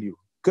good value.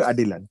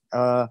 Keadilan,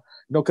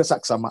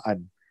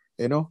 kesaksamaan,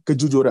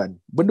 kejujuran.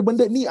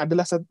 Benda-benda ni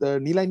adalah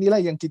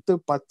nilai-nilai yang kita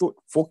patut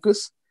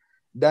fokus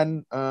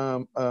dan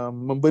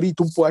memberi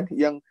tumpuan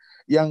yang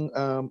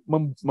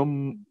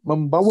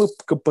membawa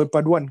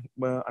keperpaduan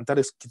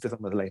antara kita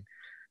sama lain.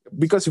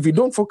 Because if we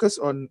don't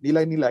focus on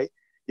nilai-nilai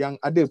yang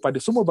ada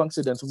pada semua bangsa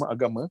dan semua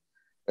agama,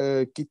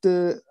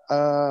 kita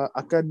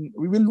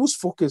we will lose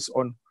focus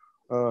on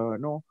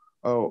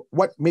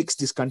what makes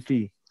this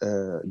country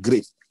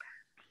great.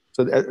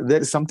 So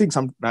that is something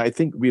I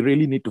think we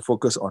really need to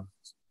focus on.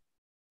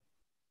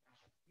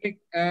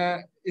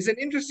 It's an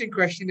interesting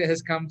question that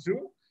has come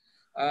through.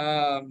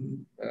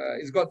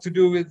 It's got to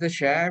do with the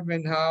chef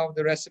and how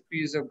the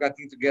recipes are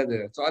getting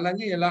together.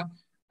 Soalannya ialah,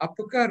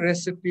 apakah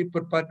resepi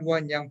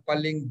perpaduan yang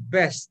paling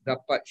best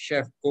dapat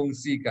chef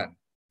kongsikan?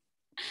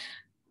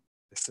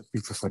 Resepi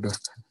perpaduan.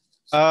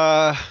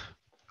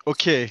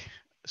 Okay.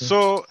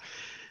 So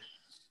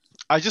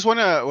I just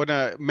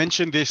wanna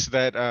mention this,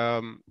 that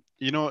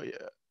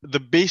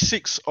the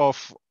basics of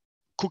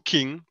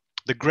cooking,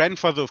 the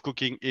grandfather of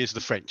cooking is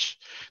the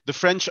French. The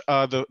French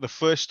are the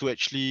first to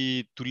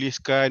actually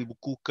tuliskan,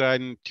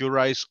 bukukan,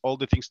 theorize all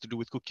the things to do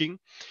with cooking.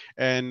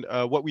 And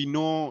what we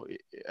know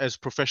as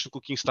professional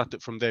cooking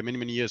started from there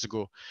many years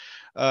ago.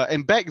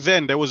 And back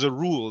then there was a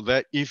rule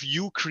that if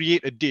you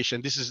create a dish,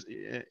 and this is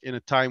in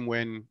a time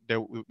when there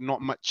were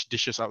not much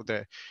dishes out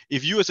there,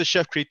 if you as a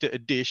chef created a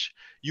dish,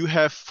 you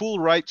have full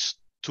rights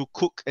to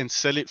cook and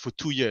sell it for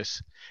 2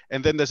 years.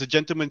 And then there's a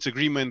gentleman's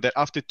agreement that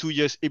after 2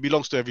 years, it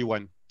belongs to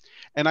everyone.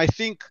 And I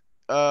think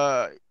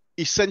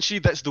essentially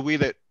that's the way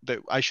that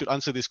I should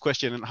answer this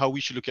question, and how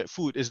we should look at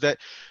food is that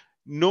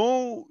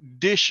no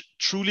dish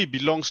truly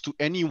belongs to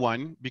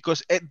anyone,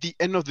 because at the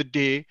end of the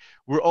day,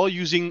 we're all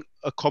using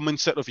a common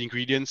set of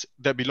ingredients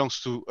that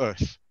belongs to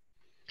Earth.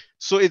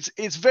 So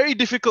it's very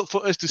difficult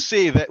for us to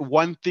say that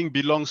one thing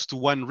belongs to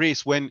one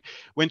race when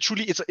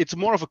truly it's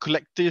more of a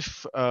collective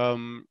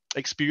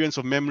experience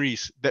of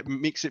memories that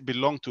makes it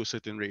belong to a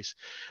certain race.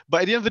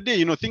 But at the end of the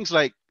day, things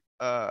like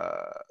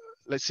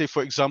let's say,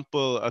 for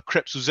example, a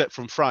crepe Suzette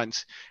from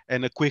France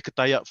and a kuih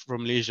ketayak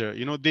from Malaysia,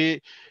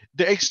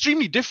 they're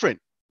extremely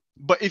different.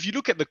 But if you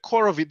look at the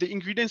core of it, the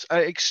ingredients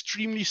are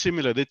extremely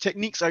similar. The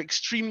techniques are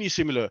extremely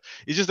similar.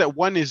 It's just that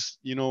one is,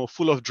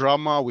 full of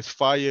drama with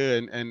fire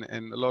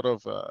and a lot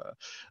of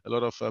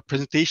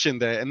presentation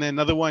there, and then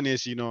another one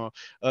is,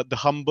 the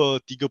humble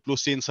 30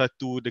 sen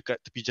satu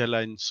dekat tepi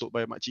jalan sold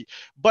by makcik.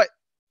 But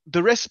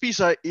the recipes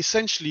are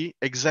essentially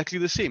exactly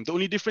the same. The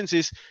only difference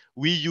is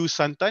we use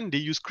santan, they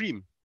use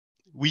cream.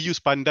 We use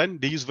pandan,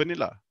 they use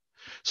vanilla.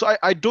 So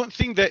I don't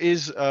think there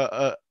is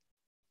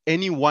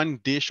any one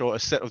dish or a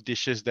set of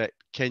dishes that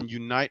can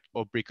unite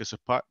or break us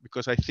apart,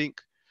 because I think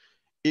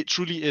it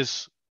truly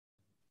is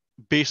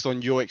based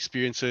on your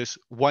experiences.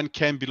 One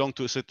can belong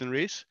to a certain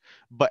race,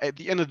 but at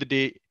the end of the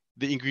day,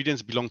 the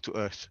ingredients belong to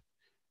Earth,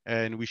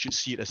 and we should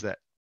see it as that.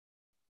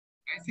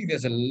 I think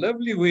there's a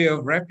lovely way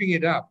of wrapping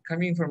it up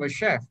coming from a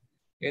chef,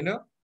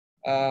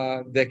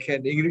 that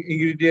can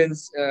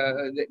ingredients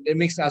that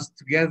makes us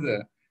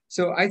together.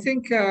 So I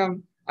think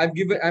I'm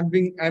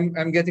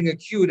getting a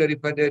cue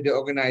daripada the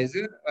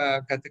organizer,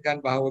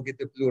 katakan bahawa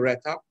kita perlu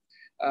wrap up.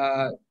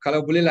 Kalau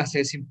bolehlah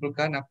saya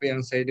simpulkan apa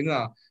yang saya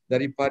dengar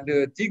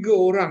daripada 3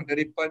 orang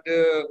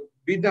daripada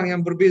bidang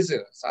yang berbeza.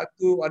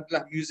 Satu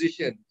adalah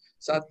musician,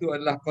 satu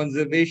adalah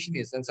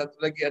conservationist, dan satu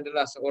lagi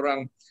adalah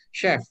seorang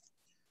chef.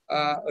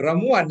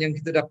 Ramuan yang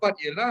kita dapat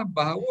ialah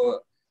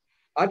bahawa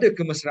ada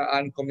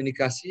kemesraan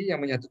komunikasi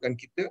yang menyatukan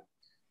kita.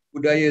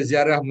 Budaya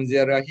ziarah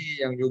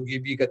menziarahi yang Yogi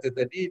B kata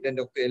tadi, dan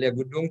Dr. Elia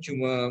Gudung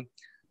cuma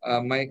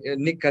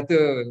Nick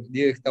kata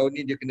dia tahun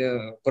ni dia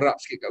kena perap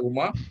sikit kat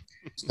rumah.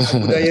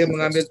 Budaya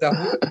mengambil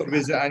tahu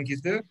perbezaan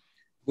kita,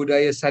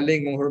 budaya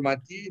saling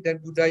menghormati, dan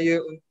budaya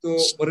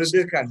untuk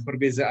meredakan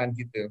perbezaan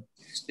kita.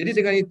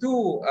 Jadi dengan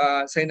itu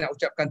saya nak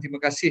ucapkan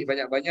terima kasih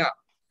banyak-banyak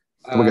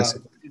Terima kasih.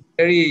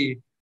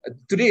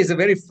 Today is a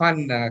very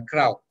fun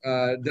crowd.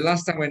 The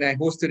last time when I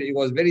hosted it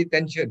was very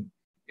tension,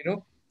 you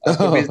know,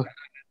 perbezaan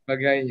dan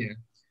sebagainya.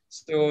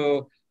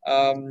 So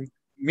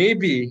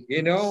maybe,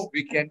 you know,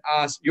 we can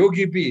ask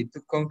Yogi B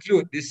to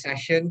conclude this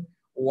session.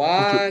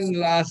 One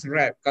last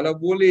rap. Kalau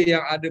boleh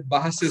yang ada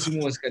bahasa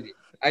semua sekali.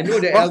 I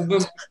know the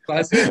album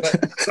bahasa, but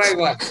try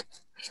one.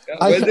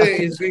 Whether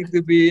it's going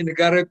to be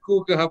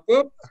negaraku ke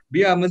apa,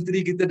 biar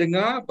menteri kita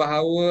dengar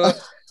bahawa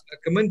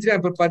Kementerian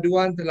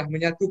Perpaduan telah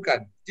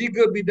menyatukan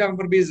 3 bidang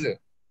berbeza.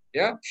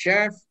 Ya,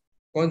 chef,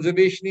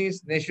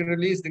 conservationist,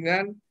 nationalist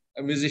dengan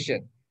a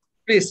musician.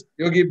 Please,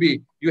 Yogi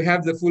B, you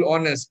have the full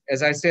honors.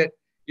 As I said,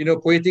 you know,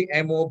 Poetic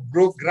Emo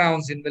broke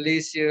grounds in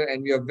Malaysia,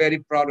 and we are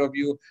very proud of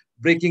you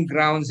breaking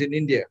grounds in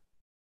India.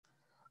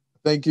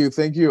 Thank you.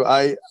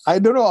 I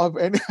don't know of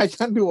any. I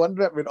can't do one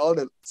rap with all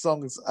the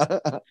songs.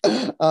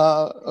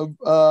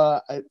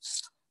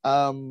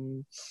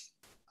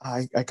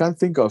 I can't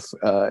think of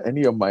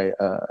any of my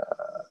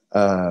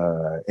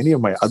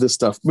other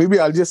stuff. Maybe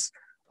I'll just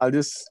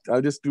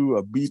do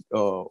a beat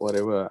or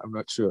whatever. I'm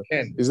not sure.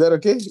 Is that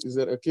okay?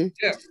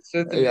 Yeah,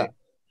 certainly. Yeah.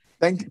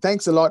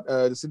 Thanks a lot.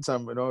 Since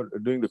I'm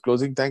doing the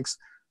closing, thanks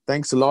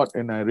a lot,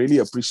 and I really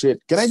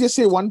appreciate. Can I just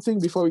say one thing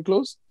before we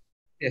close?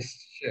 Yes,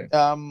 sure.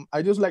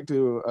 I just like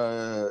to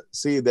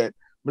say that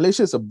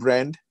Malaysia is a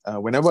brand.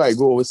 Whenever I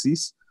go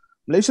overseas,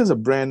 Malaysia is a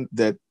brand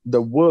that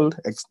the world,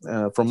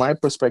 from my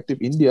perspective,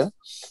 India,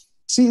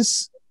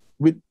 sees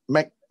with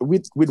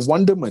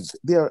wonderment.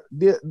 They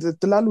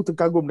terlalu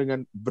terkagum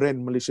dengan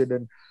brand Malaysia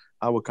dan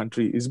our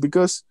country, is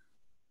because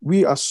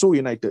we are so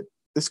united.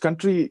 This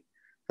country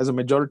has a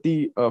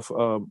majority of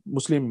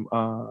Muslim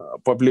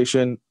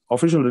population.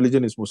 Official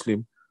religion is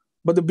Muslim,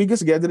 but the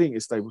biggest gathering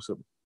is Thai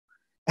Muslim.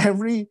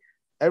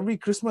 Every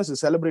Christmas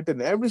is celebrated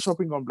in every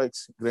shopping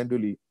complex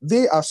grandly.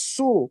 They are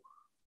so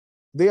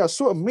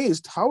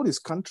amazed how this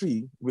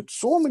country, with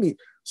so many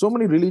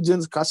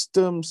religions,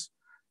 customs,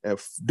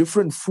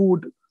 different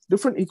food,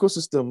 different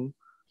ecosystem,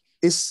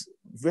 is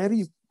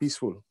very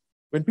peaceful.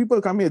 When people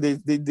come here,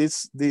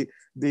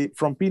 they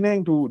from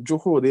Penang to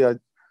Johor, they are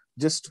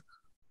just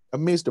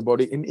amazed about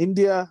it. In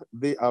India,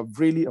 they are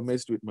really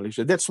amazed with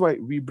Malaysia. That's why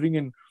we bring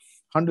in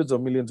hundreds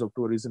of millions of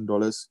tourism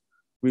dollars.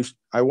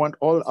 I want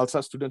all ALSA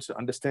students to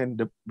understand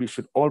that we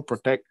should all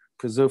protect,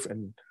 preserve,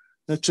 and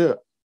nurture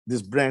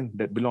this brand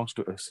that belongs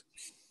to us.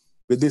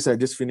 With this, I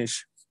just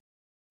finish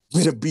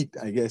with a beat,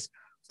 I guess.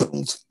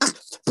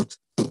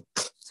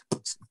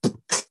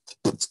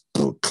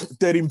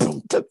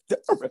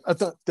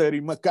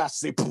 Terima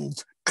kasih.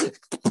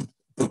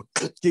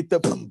 Kita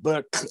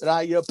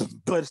beraya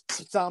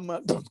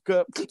bersama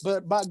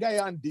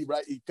Kepelbagaian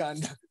Diraikan.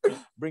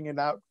 Bringing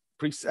out,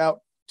 peace out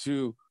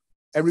to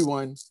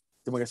everyone.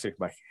 Terima kasih.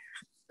 Bye.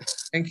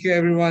 Thank you,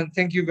 everyone.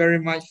 Thank you very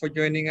much for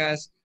joining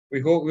us. We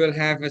hope we'll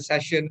have a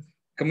session.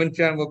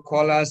 Kementerian will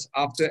call us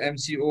after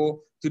MCO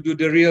to do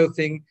the real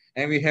thing,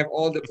 and we have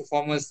all the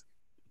performers.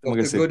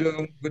 Dr.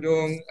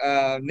 Gudung,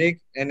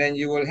 Nick, and then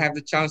you will have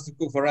the chance to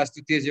cook for us,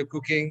 to taste your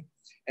cooking,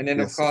 and then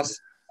of course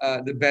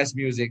the best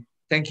music.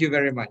 Thank you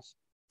very much.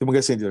 Terima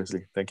kasih,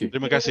 Rosli. Thank you.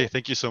 Terima kasih.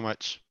 Thank you so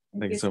much.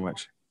 Thank you so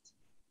much.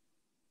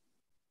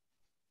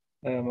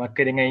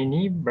 Maka dengan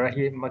ini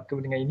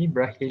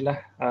berakhirlah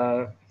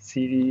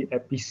siri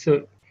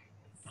episod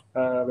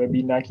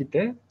webinar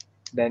kita,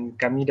 dan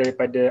kami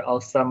daripada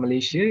ALSA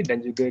Malaysia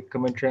dan juga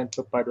Kementerian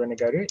Perpaduan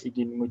Negara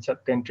ingin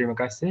mengucapkan terima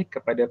kasih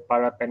kepada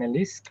para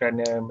panelis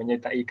kerana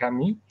menyertai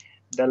kami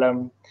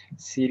dalam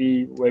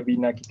siri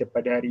webinar kita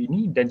pada hari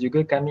ini, dan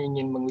juga kami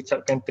ingin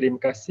mengucapkan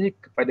terima kasih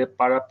kepada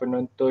para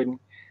penonton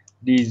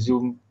di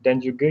Zoom dan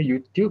juga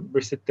YouTube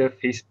berserta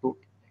Facebook.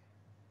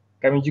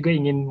 Kami juga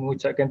ingin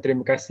mengucapkan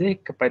terima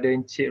kasih kepada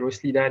Encik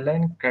Rosli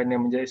Dahlan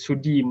kerana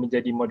sudi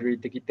menjadi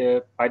moderator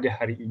kita pada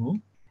hari ini,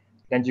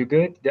 dan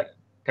juga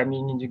kami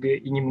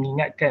ingin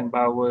mengingatkan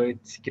bahawa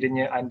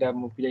sekiranya anda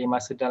mempunyai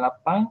masa dan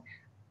lapang,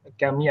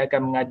 kami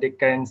akan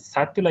mengadakan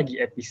satu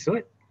lagi episod,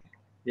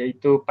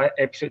 iaitu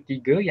episod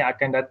 3 yang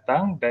akan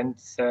datang, dan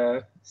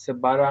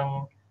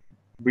sebarang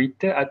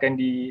berita akan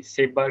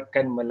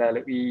disebarkan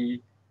melalui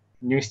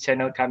news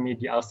channel kami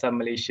di ALSA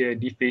Malaysia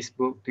di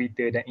Facebook,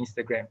 Twitter dan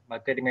Instagram.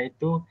 Maka dengan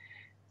itu,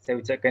 saya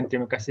ucapkan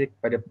terima kasih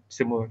kepada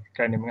semua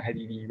kerana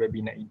menghadiri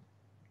webinar ini.